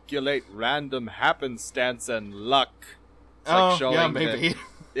calculate random happenstance and luck. It's like showing yeah, maybe.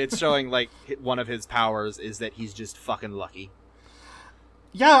 It's showing, like, one of his powers is that he's just fucking lucky.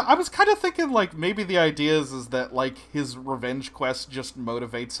 Yeah, I was kind of thinking, like, maybe the idea is that, like, his revenge quest just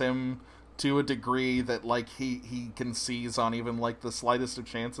motivates him to a degree that, like, he can seize on even, like, the slightest of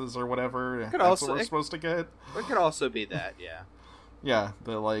chances or whatever. That's what we're supposed to get. It could also be that, yeah. Yeah,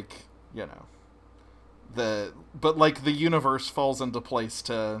 like, you know. But, like, the universe falls into place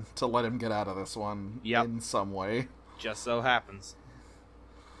to let him get out of this one in some way. Just so happens.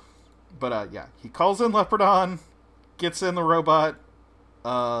 But, yeah, he calls in Leopardon, gets in the robot,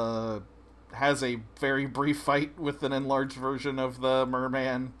 has a very brief fight with an enlarged version of the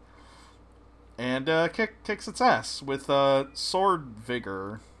merman, and kicks its ass with sword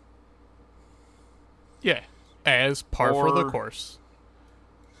vigor. Yeah, as par for the course.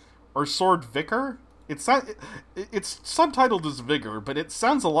 Or sword vicar? It's subtitled as vigor, but it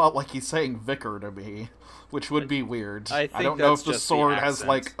sounds a lot like he's saying vicar to me, which would be weird. I don't know if the sword has,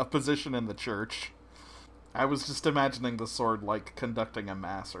 like, a position in the church. I was just imagining the sword, like, conducting a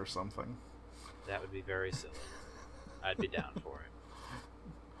mass or something. That would be very silly. I'd be down for it.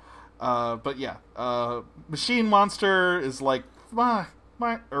 But yeah, Machine Monster is like,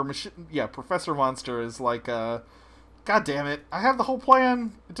 Professor Monster is like, God damn it, I have the whole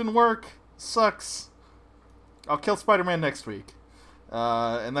plan, it didn't work, sucks. I'll kill Spider-Man next week.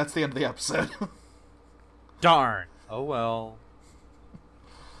 And that's the end of the episode. Darn. Oh well.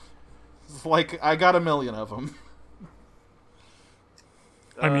 It's like, I got 1 million of them.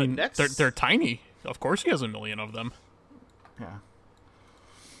 I mean, they're tiny. Of course he has 1 million of them. Yeah.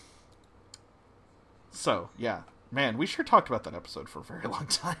 So, yeah. Man, we sure talked about that episode for a very long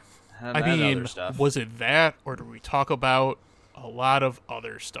time. I mean, was it that, or did we talk about a lot of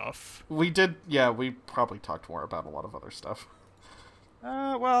other stuff? We did, yeah, we probably talked more about a lot of other stuff.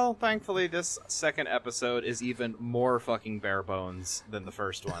 Well, thankfully, this second episode is even more fucking bare bones than the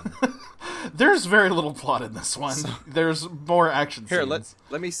first one. There's very little plot in this one. There's more action Here, scenes.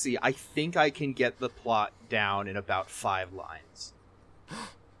 let me see. I think I can get the plot down in about 5 lines.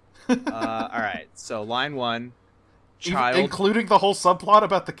 Alright, so line 1, child... Including the whole subplot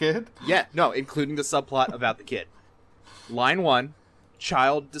about the kid? Yeah, no, including the subplot about the kid. Line 1,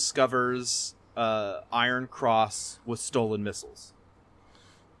 child discovers Iron Cross with stolen missiles.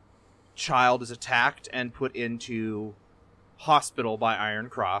 Child is attacked and put into hospital by Iron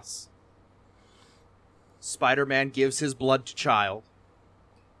Cross. Spider-Man gives his blood to Child.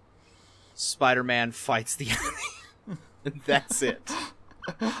 Spider-Man fights the enemy. And that's it.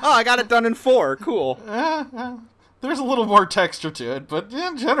 Oh, I got it done in 4. Cool. There's a little more texture to it, but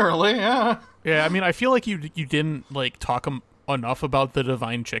generally, yeah. Yeah, I mean, I feel like you didn't like talk enough about the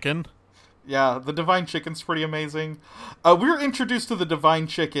Divine Chicken. Yeah, the Divine Chicken's pretty amazing. We were introduced to the Divine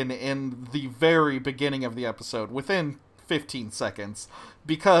Chicken in the very beginning of the episode, within 15 seconds,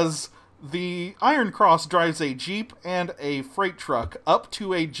 because the Iron Cross drives a Jeep and a freight truck up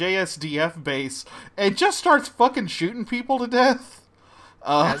to a JSDF base and just starts fucking shooting people to death.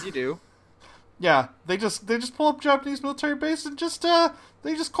 As you do. Yeah, they just pull up Japanese military base and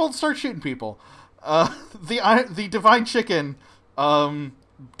they just cold start shooting people. The Divine Chicken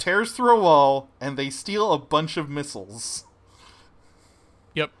tears through a wall and they steal a bunch of missiles.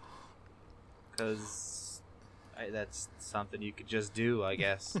 Yep. Because that's something you could just do, I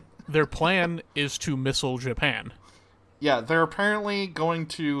guess. Their plan is to missile Japan. Yeah, they're apparently going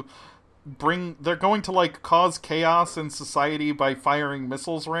to like cause chaos in society by firing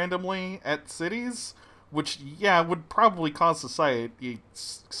missiles randomly at cities, which would probably cause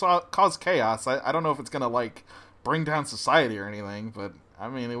cause chaos. I don't know if it's gonna like bring down society or anything, but I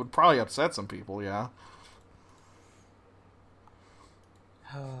mean it would probably upset some people. Yeah.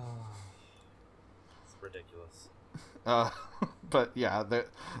 It's ridiculous. But yeah,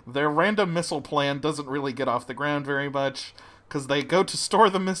 their random missile plan doesn't really get off the ground very much, because they go to store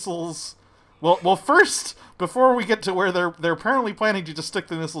the missiles. Well, first, before we get to where they're apparently planning to just stick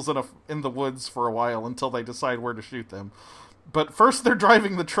the missiles in the woods for a while until they decide where to shoot them. But first, they're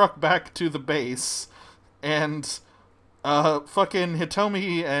driving the truck back to the base, and fucking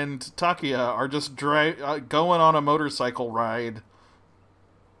Hitomi and Takia are just going on a motorcycle ride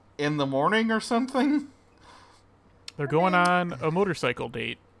in the morning or something. They're going on a motorcycle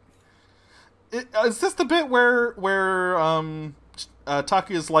date. Is this the bit where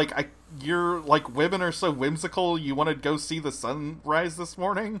Takia's like, you're like, women are so whimsical, you want to go see the sunrise this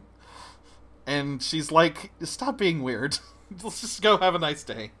morning? And she's like, stop being weird. Let's just go have a nice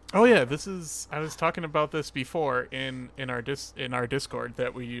day. Oh yeah, I was talking about this before in our Discord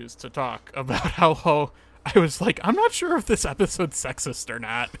that we used to talk about how I was like, I'm not sure if this episode's sexist or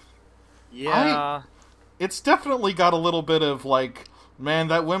not. Yeah. It's definitely got a little bit of like, man,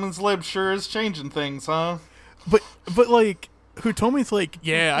 that women's lib sure is changing things, huh? But like, Hutomi's like,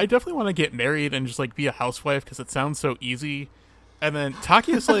 yeah, I definitely want to get married and just like be a housewife because it sounds so easy. And then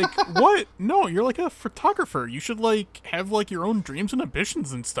Takia's like, what? No, you're like a photographer. You should like have like your own dreams and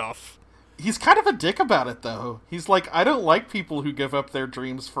ambitions and stuff. He's kind of a dick about it though. He's like, I don't like people who give up their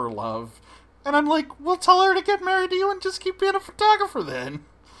dreams for love. And I'm like, well, tell her to get married to you and just keep being a photographer then.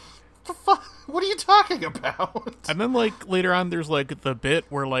 The fuck? What are you talking about? And then like later on there's like the bit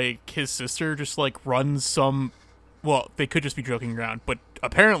where like his sister just like runs some, well, they could just be joking around, but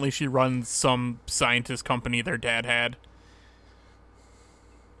apparently she runs some scientist company their dad had.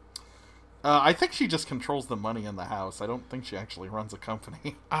 I think she just controls the money in the house. I don't think she actually runs a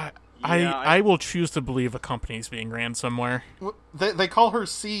company. I will choose to believe a company's being ran somewhere. They call her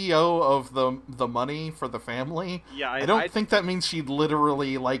CEO of the money for the family. Yeah, I don't think that means she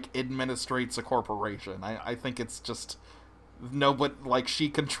literally like administrates a corporation. I think it's just but like she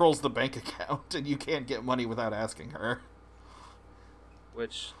controls the bank account and you can't get money without asking her.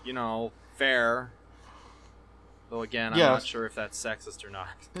 Which, fair. Though again, I'm not sure if that's sexist or not.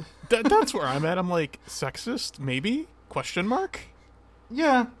 That's where I'm at. I'm like, sexist? Maybe? Question mark?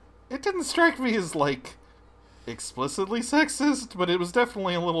 Yeah. It didn't strike me as, like, explicitly sexist, but it was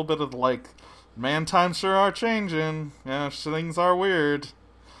definitely a little bit of, like, man, times sure are changing. Yeah, things are weird.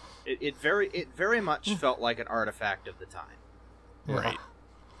 It very much felt like an artifact of the time. Yeah. Right.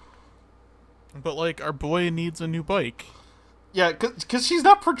 But, like, our boy needs a new bike. Yeah, because she's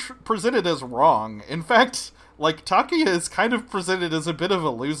not presented as wrong. In fact, like, Takia is kind of presented as a bit of a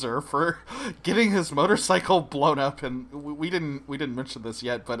loser for getting his motorcycle blown up, and we didn't mention this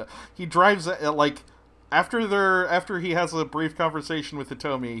yet, but he drives, like, after he has a brief conversation with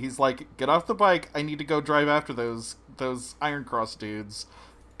Hitomi, he's like, "Get off the bike. I need to go drive after those Iron Cross dudes."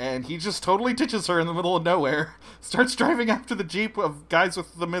 And he just totally ditches her in the middle of nowhere, starts driving after the jeep of guys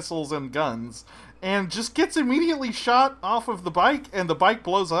with the missiles and guns, and just gets immediately shot off of the bike, and the bike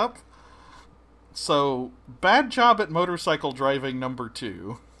blows up. So, bad job at motorcycle driving number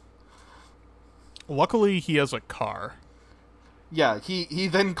 2. Luckily, he has a car. Yeah, he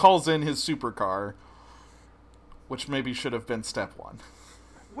then calls in his supercar, which maybe should have been step 1.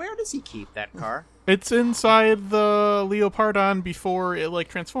 Where does he keep that car? It's inside the Leopardon before it, like,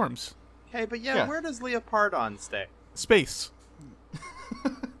 transforms. Okay, but yeah, where does Leopardon stay? Space.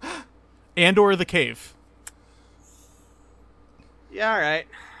 And or the cave. Yeah, alright.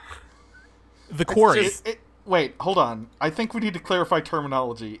 The quarry. Wait, hold on. I think we need to clarify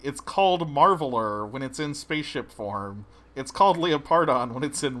terminology. It's called Marveler when it's in spaceship form. It's called Leopardon when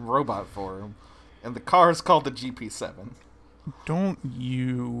it's in robot form. And the car is called the GP7. Don't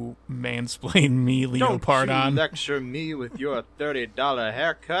you mansplain me, Leopardon. Don't you lecture me with your $30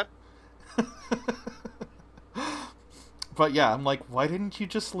 haircut. But yeah, I'm like, why didn't you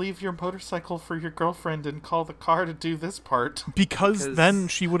just leave your motorcycle for your girlfriend and call the car to do this part? Because then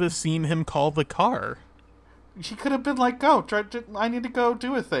she would have seen him call the car. She could have been like, go, I need to go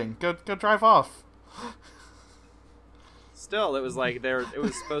do a thing. Go drive off. Still, it was like it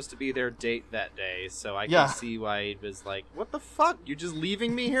was supposed to be their date that day, so I can see why he was like, what the fuck? You're just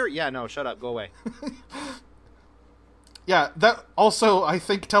leaving me here? Yeah, no, shut up, go away. Yeah, that also, I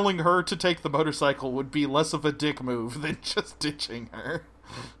think telling her to take the motorcycle would be less of a dick move than just ditching her.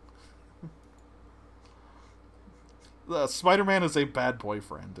 Spider-Man is a bad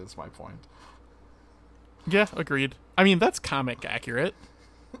boyfriend, is my point. Yeah, agreed. I mean, that's comic accurate.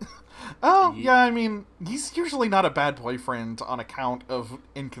 Oh, yeah, I mean, he's usually not a bad boyfriend on account of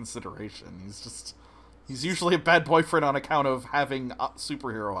inconsideration. He's usually a bad boyfriend on account of having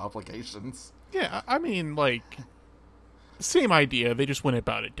superhero obligations. Yeah, I mean, like, same idea, they just went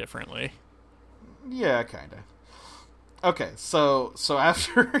about it differently. Yeah, kinda. Okay, so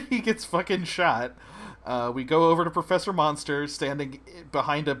after he gets fucking shot, we go over to Professor Monster standing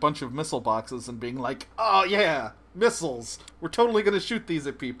behind a bunch of missile boxes and being like, oh yeah, missiles! We're totally gonna shoot these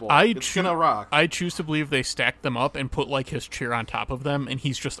at people. It's gonna rock. I choose to believe they stacked them up and put, like, his chair on top of them, and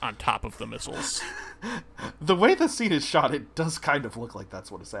he's just on top of the missiles. The way the scene is shot, it does kind of look like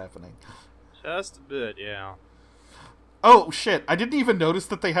that's what is happening. Just a bit, yeah. Oh, shit, I didn't even notice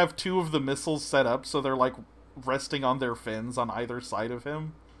that they have 2 of the missiles set up, so they're, like, resting on their fins on either side of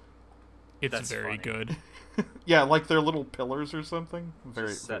him. It's very good. Yeah, like they're little pillars or something.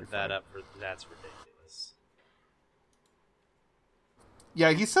 Just set that up for that's ridiculous.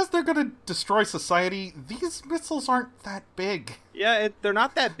 Yeah, he says they're gonna destroy society. These missiles aren't that big. Yeah, they're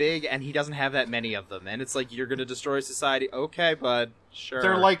not that big, and he doesn't have that many of them. And it's like, you're gonna destroy society? Okay, bud, sure.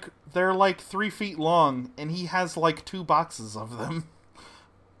 They're like 3 feet long, and he has like 2 boxes of them.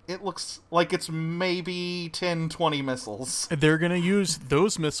 It looks like it's maybe 10, 20 missiles. They're gonna use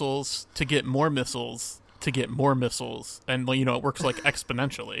those missiles to get more missiles, and, you know, it works, like,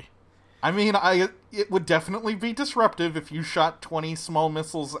 exponentially. I mean, it would definitely be disruptive if you shot 20 small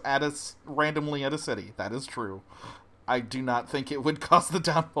missiles at us randomly at a city. That is true. I do not think it would cause the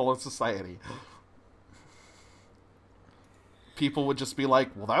downfall of society. People would just be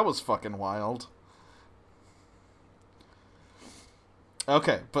like, well, that was fucking wild.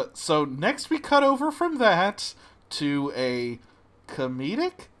 Okay, but so next we cut over from that to a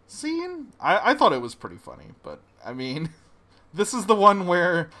comedic scene. I thought it was pretty funny, but I mean, this is the one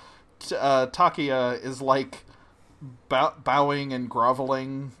where Takia is like bowing and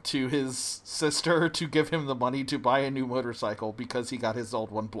groveling to his sister to give him the money to buy a new motorcycle because he got his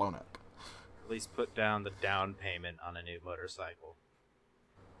old one blown up. At least put down the down payment on a new motorcycle.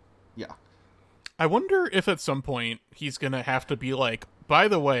 Yeah. I wonder if at some point he's gonna have to be like, by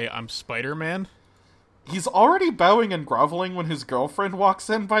the way, I'm Spider-Man. He's already bowing and groveling when his girlfriend walks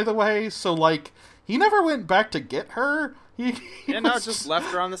in, by the way, so, like, he never went back to get her. He just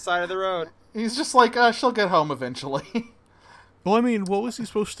left her on the side of the road. He's just like, she'll get home eventually. Well, I mean, what was he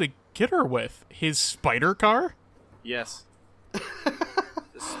supposed to get her with? His spider car? Yes.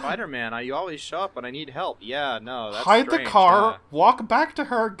 Spider-Man, you always show up when I need help. Yeah, no, that's Hide strange, the car, walk back to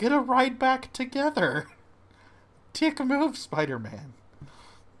her, get a ride back together. Dick move, Spider-Man.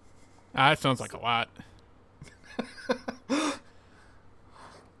 That sounds like a lot. Sounds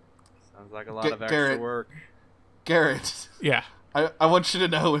like a lot of extra work. Garrett. Yeah. I want you to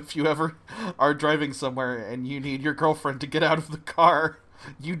know, if you ever are driving somewhere and you need your girlfriend to get out of the car,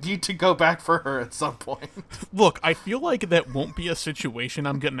 you need to go back for her at some point. Look, I feel like that won't be a situation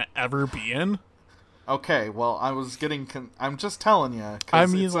I'm gonna ever be in. Okay, well, I was getting... I'm just telling you, I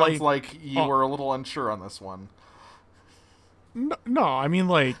because mean, it sounds like, like you were a little unsure on this one. No, I mean,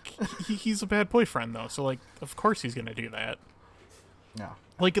 like, he's a bad boyfriend, though, so, like, of course he's gonna do that. Yeah.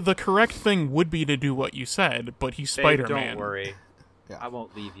 Like, the correct thing would be to do what you said, but he's Babe, Spider-Man. don't worry. Yeah. I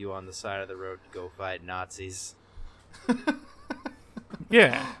won't leave you on the side of the road to go fight Nazis.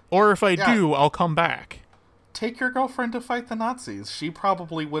 Yeah, or if I Yeah. do, I'll come back. Take your girlfriend to fight the Nazis. She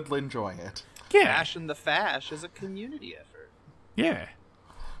probably would enjoy it. Yeah, Fashion the Fash is a community effort. yeah.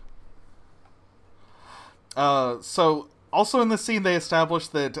 So, also in this scene, they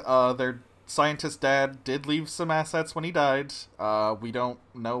established that their scientist dad did leave some assets when he died. We don't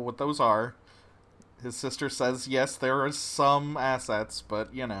know what those are. His sister says, yes, there are some assets,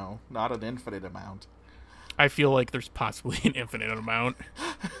 but, not an infinite amount. I feel like there's possibly an infinite amount.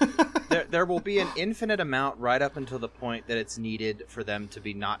 There will be an infinite amount right up until the point that it's needed for them to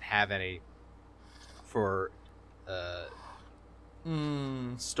be not have any for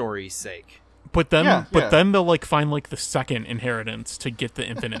story's sake. But then, Yeah. then they'll like find like the second inheritance to get the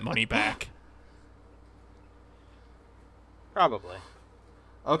infinite money back. Probably.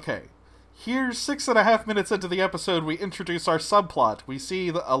 Okay. Here, 6.5 minutes into the episode, we introduce our subplot. We see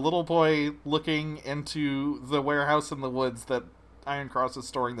a little boy looking into the warehouse in the woods that Iron Cross is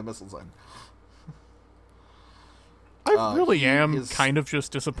storing the missiles in. I really am is- kind of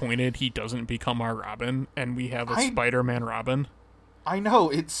just disappointed he doesn't become our Robin, and we have a Spider-Man Robin. I know,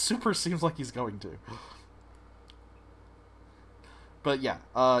 it super seems like he's going to. But yeah,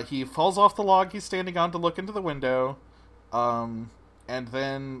 he falls off the log he's standing on to look into the window, and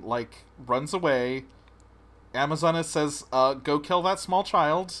then, runs away. Amazonas says, go kill that small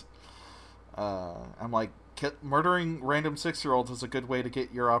child. I'm like, murdering random 6-year-olds is a good way to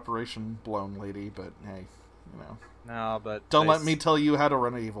get your operation blown, lady, but hey, No, but don't let me tell you how to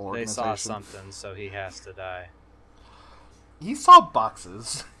run an evil They organization. saw something, so he has to die. He saw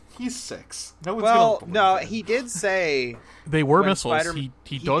boxes. He's 6. No one's Well, gonna no, believe it. he did say They were when missiles. Spider- He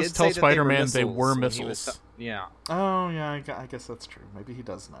he does did tell say that they were Spider-Man they were when he was missiles. yeah. Oh, yeah, I guess that's true. Maybe he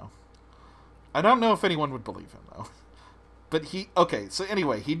does know. I don't know if anyone would believe him, though. But okay, so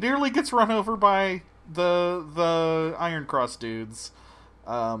anyway, he nearly gets run over by the Iron Cross dudes.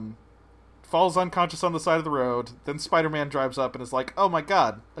 Falls unconscious on the side of the road. Then Spider-Man drives up and is like, oh my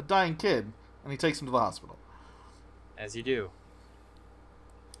god, a dying kid. And he takes him to the hospital. As you do.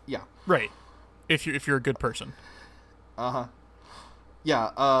 Yeah. Right. If you're a good person. Uh-huh.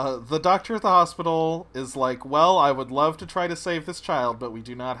 Yeah, the doctor at the hospital is like, well, I would love to try to save this child, but we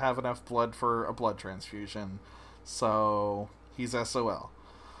do not have enough blood for a blood transfusion. So, he's SOL.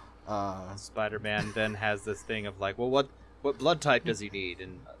 Spider-Man then has this thing of like, well, what blood type does he need?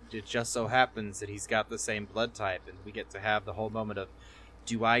 And it just so happens that he's got the same blood type, and we get to have the whole moment of,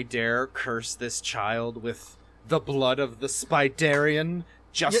 do I dare curse this child with the blood of the Spiderian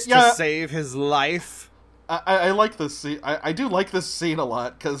just to save his life? I like this scene. I do like this scene a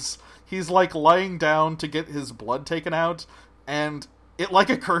lot, because he's, lying down to get his blood taken out, and it,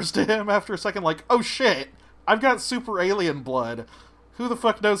 occurs to him after a second, oh shit, I've got super alien blood. Who the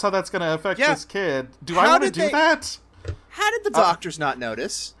fuck knows how that's going to affect this kid? Do I want to do that? How did the doctors not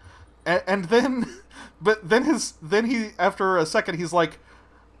notice? And then, then he, after a second, he's like,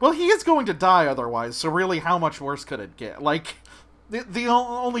 well, he is going to die otherwise, so really, how much worse could it get? The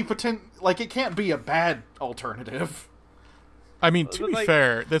only it can't be a bad alternative. I mean, to be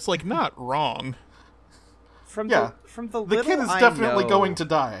fair, that's, not wrong. From the little kid is definitely going to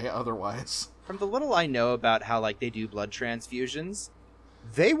die otherwise. From the little I know about how, they do blood transfusions,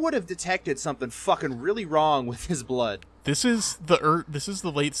 they would have detected something fucking really wrong with his blood. This is the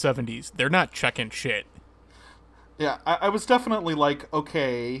late 70s. They're not checking shit. Yeah, I was definitely like,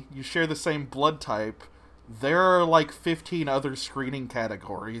 okay, you share the same blood type. There are 15 other screening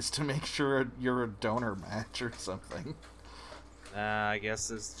categories to make sure you're a donor match or something. I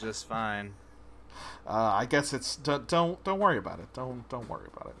guess it's just fine. I guess it's don't worry about it. Don't worry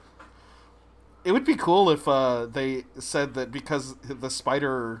about it. It would be cool if they said that because the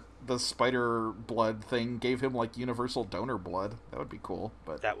spider blood thing gave him universal donor blood. That would be cool,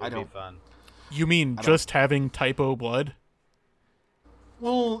 but that would be fun. You mean just having typo blood?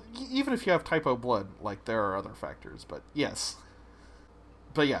 Well, even if you have typo blood, there are other factors, but yes.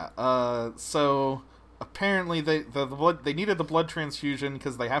 But yeah, so apparently they needed the blood transfusion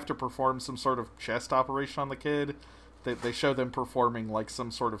because they have to perform some sort of chest operation on the kid. They show them performing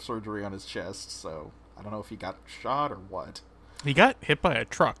some sort of surgery on his chest, so I don't know if he got shot or what. He got hit by a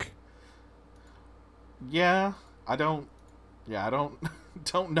truck. Yeah, I don't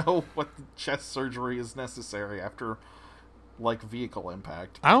don't know what chest surgery is necessary after like vehicle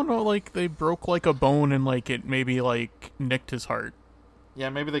impact. I don't know, like they broke like a bone and like it maybe like nicked his heart. Yeah,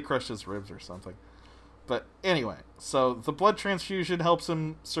 maybe they crushed his ribs or something. But anyway, so the blood transfusion helps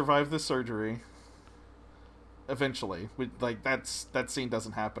him survive the surgery. Eventually, that scene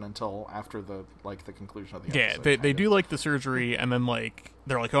doesn't happen until after the conclusion of the episode. Yeah, they do like the surgery, and then like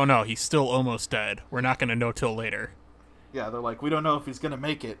they're like, oh no, he's still almost dead. We're not gonna know till later. Yeah, they're like, we don't know if he's gonna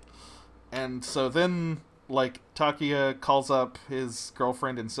make it, and so then like Takia calls up his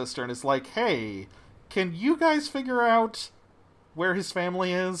girlfriend and sister and is like, hey, can you guys figure out where his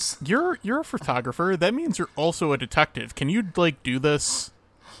family is? You're a photographer. That means you're also a detective. Can you like do this?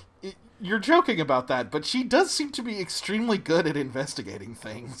 You're joking about that, but she does seem to be extremely good at investigating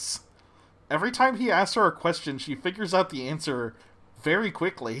things. Every time he asks her a question, she figures out the answer very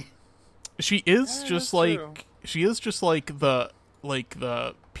quickly. She is just like true. She is just like the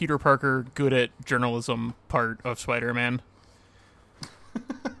Peter Parker good at journalism part of Spider-Man.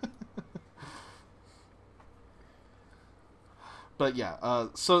 But yeah,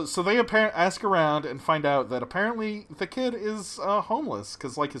 so they ask around and find out that apparently the kid is homeless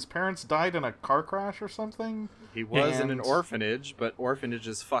because like his parents died in a car crash or something. He was in an orphanage, but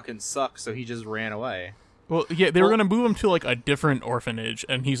orphanages fucking suck, so he just ran away. Well, yeah, they were gonna move him to like a different orphanage,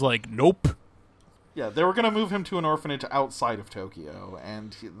 and he's like, nope. Yeah, they were gonna move him to an orphanage outside of Tokyo,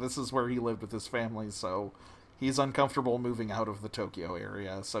 and this is where he lived with his family, so he's uncomfortable moving out of the Tokyo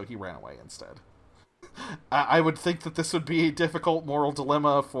area, so he ran away instead. I would think that this would be a difficult moral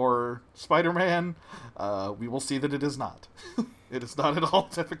dilemma for Spider-Man. We will see that it is not. It is not at all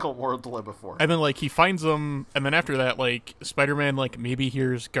a difficult moral dilemma for him. And then, like, he finds them, and then after that, like, Spider-Man, like, maybe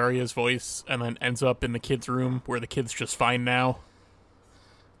hears Garya's voice, and then ends up in the kid's room, where the kid's just fine now.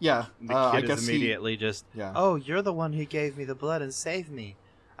 Yeah. The kid is immediately just, yeah. Oh, you're the one who gave me the blood and saved me.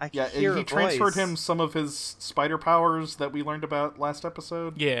 I can hear he a transferred voice. him some of his spider powers that we learned about last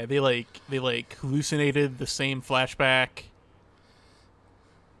episode. Yeah, they hallucinated the same flashback.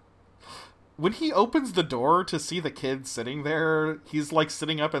 When he opens the door to see the kid sitting there, he's like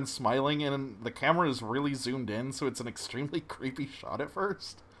sitting up and smiling, and the camera is really zoomed in, so it's an extremely creepy shot at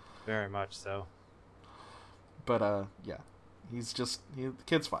first. Very much so. But yeah, the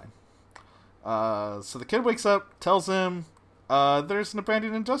kid's fine. So the kid wakes up, tells him, there's an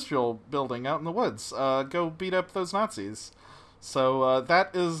abandoned industrial building out in the woods. Go beat up those Nazis. So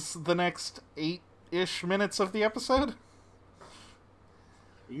that is the next 8-ish minutes of the episode.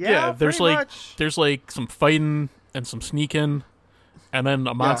 Yeah, there's like some fighting and some sneaking, and then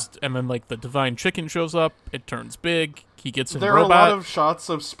a monster, and then like the divine chicken shows up. It turns big. He gets in There robot. are a lot of shots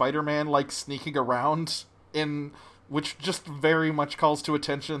of Spider-Man like sneaking around which just very much calls to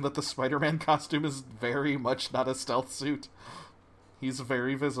attention that the Spider-Man costume is very much not a stealth suit. He's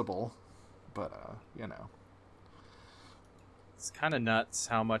very visible, but it's kind of nuts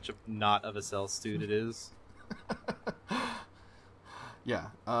how much not of a stealth suit it is. Yeah,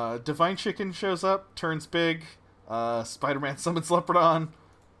 Divine Chicken shows up, turns big, Spider-Man summons Leopardon,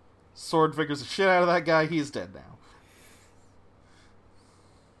 Sword figures the shit out of that guy, he's dead now.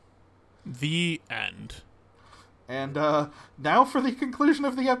 The end. And now for the conclusion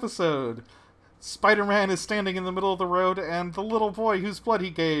of the episode. Spider-Man is standing in the middle of the road, and the little boy whose blood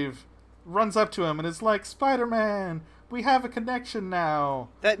he gave runs up to him and is like, Spider-Man, we have a connection now.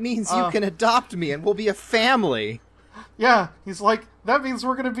 That means you can adopt me and we'll be a family. Yeah, he's like, that means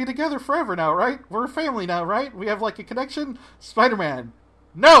we're going to be together forever now, right? We're a family now, right? We have, like, a connection? Spider-Man,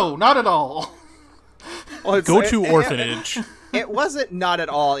 no, not at all. Well, go to orphanage. It wasn't not at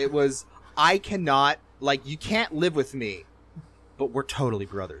all. It was, I cannot, like, you can't live with me. But we're totally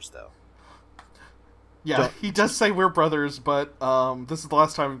brothers, though. Yeah, he does say we're brothers, but this is the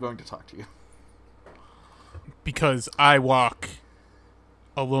last time I'm going to talk to you. Because I walk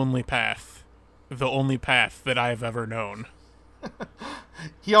a lonely path. The only path that I've ever known.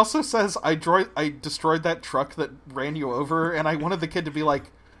 He also says, I destroyed that truck that ran you over, and I wanted the kid to be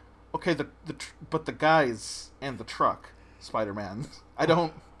like, okay, but the guys and the truck, Spider-Man. I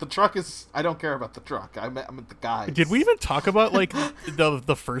don't care about the truck. I meant the guys. Did we even talk about, like,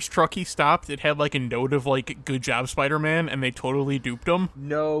 the first truck he stopped? It had, like, a note of, like, good job, Spider-Man, and they totally duped him?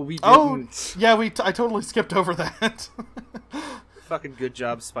 No, we didn't. Oh, yeah, I totally skipped over that. Fucking good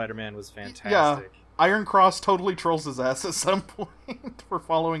job, Spider-Man was fantastic. Yeah, Iron Cross totally trolls his ass at some point for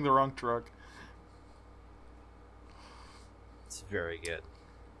following the wrong truck. It's very good.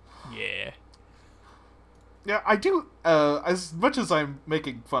 Yeah. Yeah, I do, as much as I'm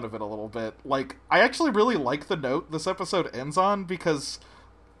making fun of it a little bit, like, I actually really like the note this episode ends on, because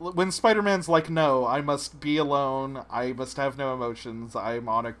when Spider-Man's like, no, I must be alone, I must have no emotions, I'm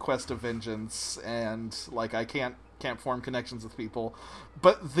on a quest of vengeance, and, like, I can't can't form connections with people.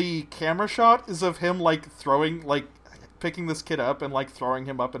 But the camera shot is of him, like, throwing, like, picking this kid up and, like, throwing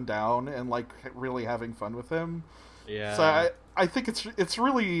him up and down and, like, really having fun with him. Yeah. So I think it's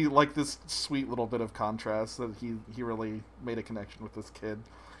really, like, this sweet little bit of contrast that he really made a connection with this kid,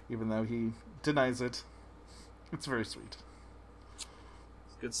 even though he denies it. It's very sweet.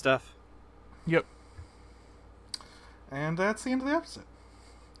 It's good stuff. Yep. And that's the end of the episode.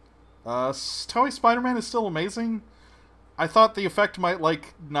 Toei Spider-Man is still amazing. I thought the effect might,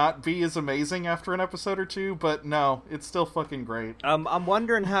 like, not be as amazing after an episode or two, but no, it's still fucking great. I'm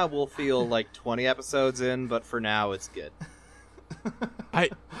wondering how we'll feel like 20 episodes in, but for now, it's good.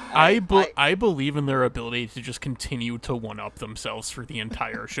 I believe in their ability to just continue to one-up themselves for the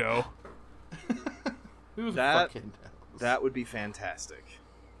entire show. Who That- fucking knows? That would be fantastic.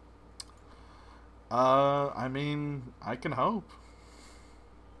 I mean, I can hope.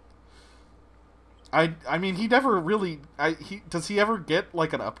 I mean, he never really... does he ever get,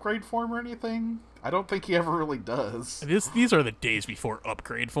 like, an upgrade form or anything? I don't think he ever really does. These are the days before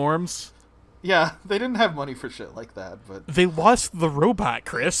upgrade forms. Yeah, they didn't have money for shit like that, but... They lost the robot,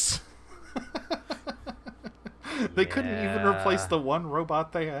 Chris. They couldn't even replace the one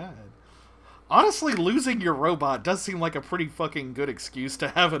robot they had. Honestly, losing your robot does seem like a pretty fucking good excuse to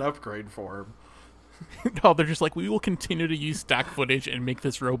have an upgrade form. No, they're just like, we will continue to use stock footage and make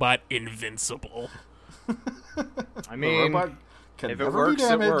this robot invincible. I The mean, robot can if it never be works, it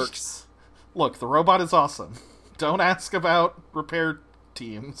damaged. works. Look, the robot is awesome. Don't ask about repair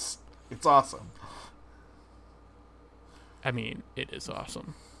teams. It's awesome. I mean, it is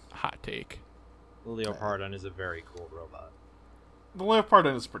awesome. Hot take. Leopardon is a very cool robot. The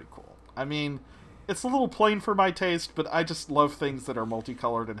Leopardon is pretty cool. I mean, it's a little plain for my taste, but I just love things that are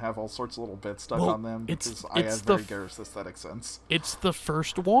multicolored and have all sorts of little bits stuck on them because I have very Garrus aesthetic sense. It's the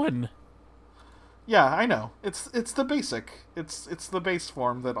first one. Yeah, I know. It's the basic. It's the base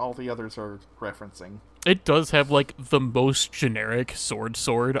form that all the others are referencing. It does have, like, the most generic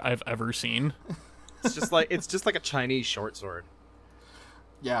sword I've ever seen. It's just like a Chinese short sword.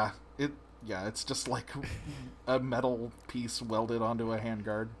 Yeah, it's just like a metal piece welded onto a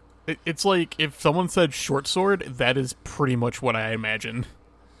handguard. It's like, if someone said short sword, that is pretty much what I imagine.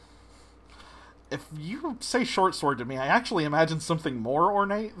 If you say short sword to me, I actually imagine something more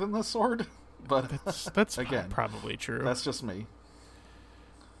ornate than this sword. But That's again, probably true. that's just me.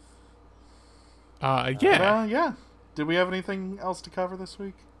 Yeah. Yeah. Did we have anything else to cover this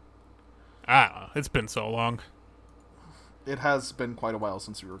week? I don't know. It's been so long. It has been quite a while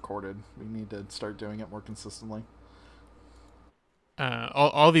since we recorded. We need to start doing it more consistently.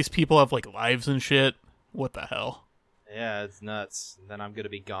 All these people have, like, lives and shit. What the hell? Yeah, it's nuts. Then I'm gonna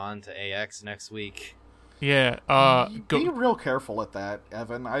be gone to AX next week. Yeah, Be real careful at that,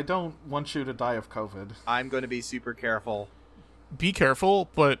 Evan. I don't want you to die of COVID. I'm gonna be super careful. be careful,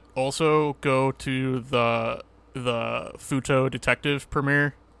 but also go to the Futo Detective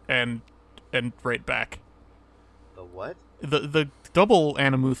premiere and write back. The what? The double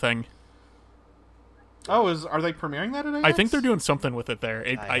Animu thing. Oh, are they premiering that at AX? I think they're doing something with it there.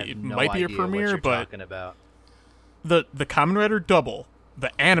 It have no might be a idea premiere, what you're but talking about. the Kamen Rider double,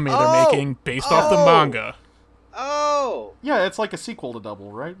 the anime Oh! they're making based off the Oh! manga. Oh, Yeah, it's like a sequel to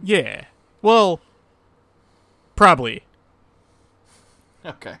Double, right? Yeah. Well, probably.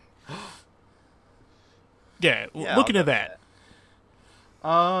 Okay. Yeah, yeah, look into I'll go that.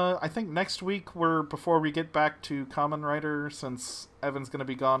 I think next week before we get back to Kamen Rider, since Evan's gonna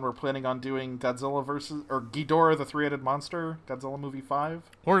be gone, we're planning on doing Godzilla or Ghidorah the Three-Headed Monster, Godzilla Movie 5.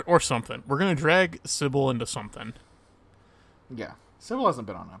 Or something. We're gonna drag Sybil into something. Yeah. Sybil hasn't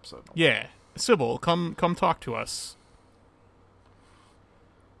been on an episode. Yeah. Sybil, come talk to us.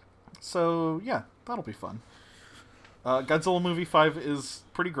 So, yeah, that'll be fun. Godzilla Movie 5 is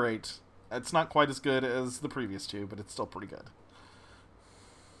pretty great. It's not quite as good as the previous two, but it's still pretty good.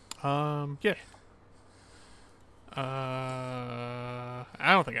 Yeah. I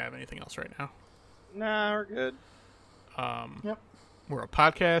don't think I have anything else right now. Nah, we're good. Yep. We're a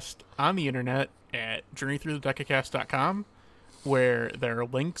podcast on the internet at journeythroughthedecacast.com, where there are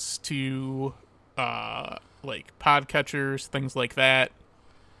links to like podcatchers, things like that.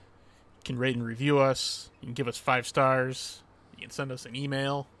 You can rate and review us. You can give us 5 stars. You can send us an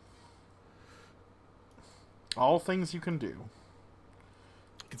email. All things you can do. You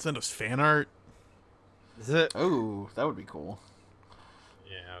can send us fan art. Is it? Oh, that would be cool.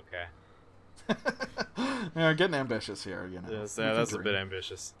 Yeah, okay. Yeah, getting ambitious here, you know. Yes, We yeah, can that's a dream. bit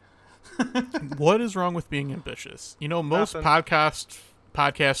ambitious. What is wrong with being ambitious? You know, most Nothing.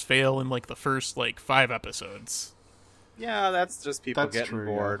 podcasts fail in like the first 5 episodes. Yeah, that's just people That's getting true,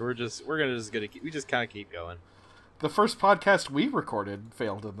 bored. yeah. We just kind of keep going. The first podcast we recorded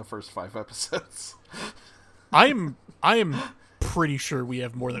failed in the first 5 episodes. I am pretty sure we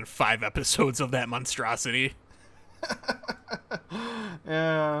have more than 5 episodes of that monstrosity.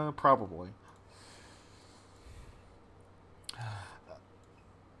 Yeah, probably.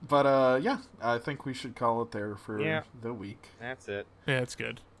 But yeah, I think we should call it there for the week. That's it. Yeah, it's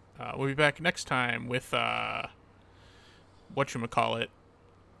good. We'll be back next time with whatchamacallit.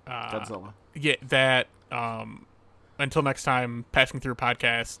 Godzilla. Yeah, that. Until next time, passing through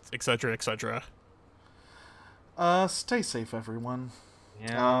podcasts, etc., etc. Stay safe, everyone.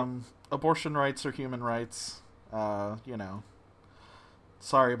 Yeah. Abortion rights are human rights. You know.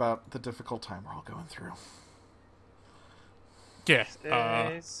 Sorry about the difficult time we're all going through. Yeah.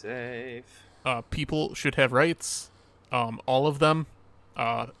 Stay safe. People should have rights. All of them,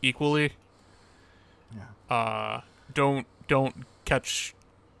 equally. Yeah. Don't catch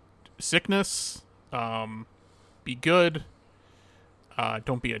sickness. Be good.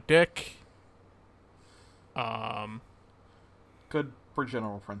 Don't be a dick. Good for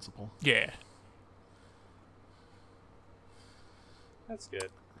general principle. Yeah. That's good.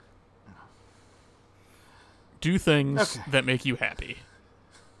 Do things Okay. that make you happy.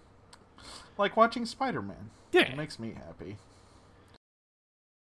 Like watching Spider-Man. Yeah. It makes me happy.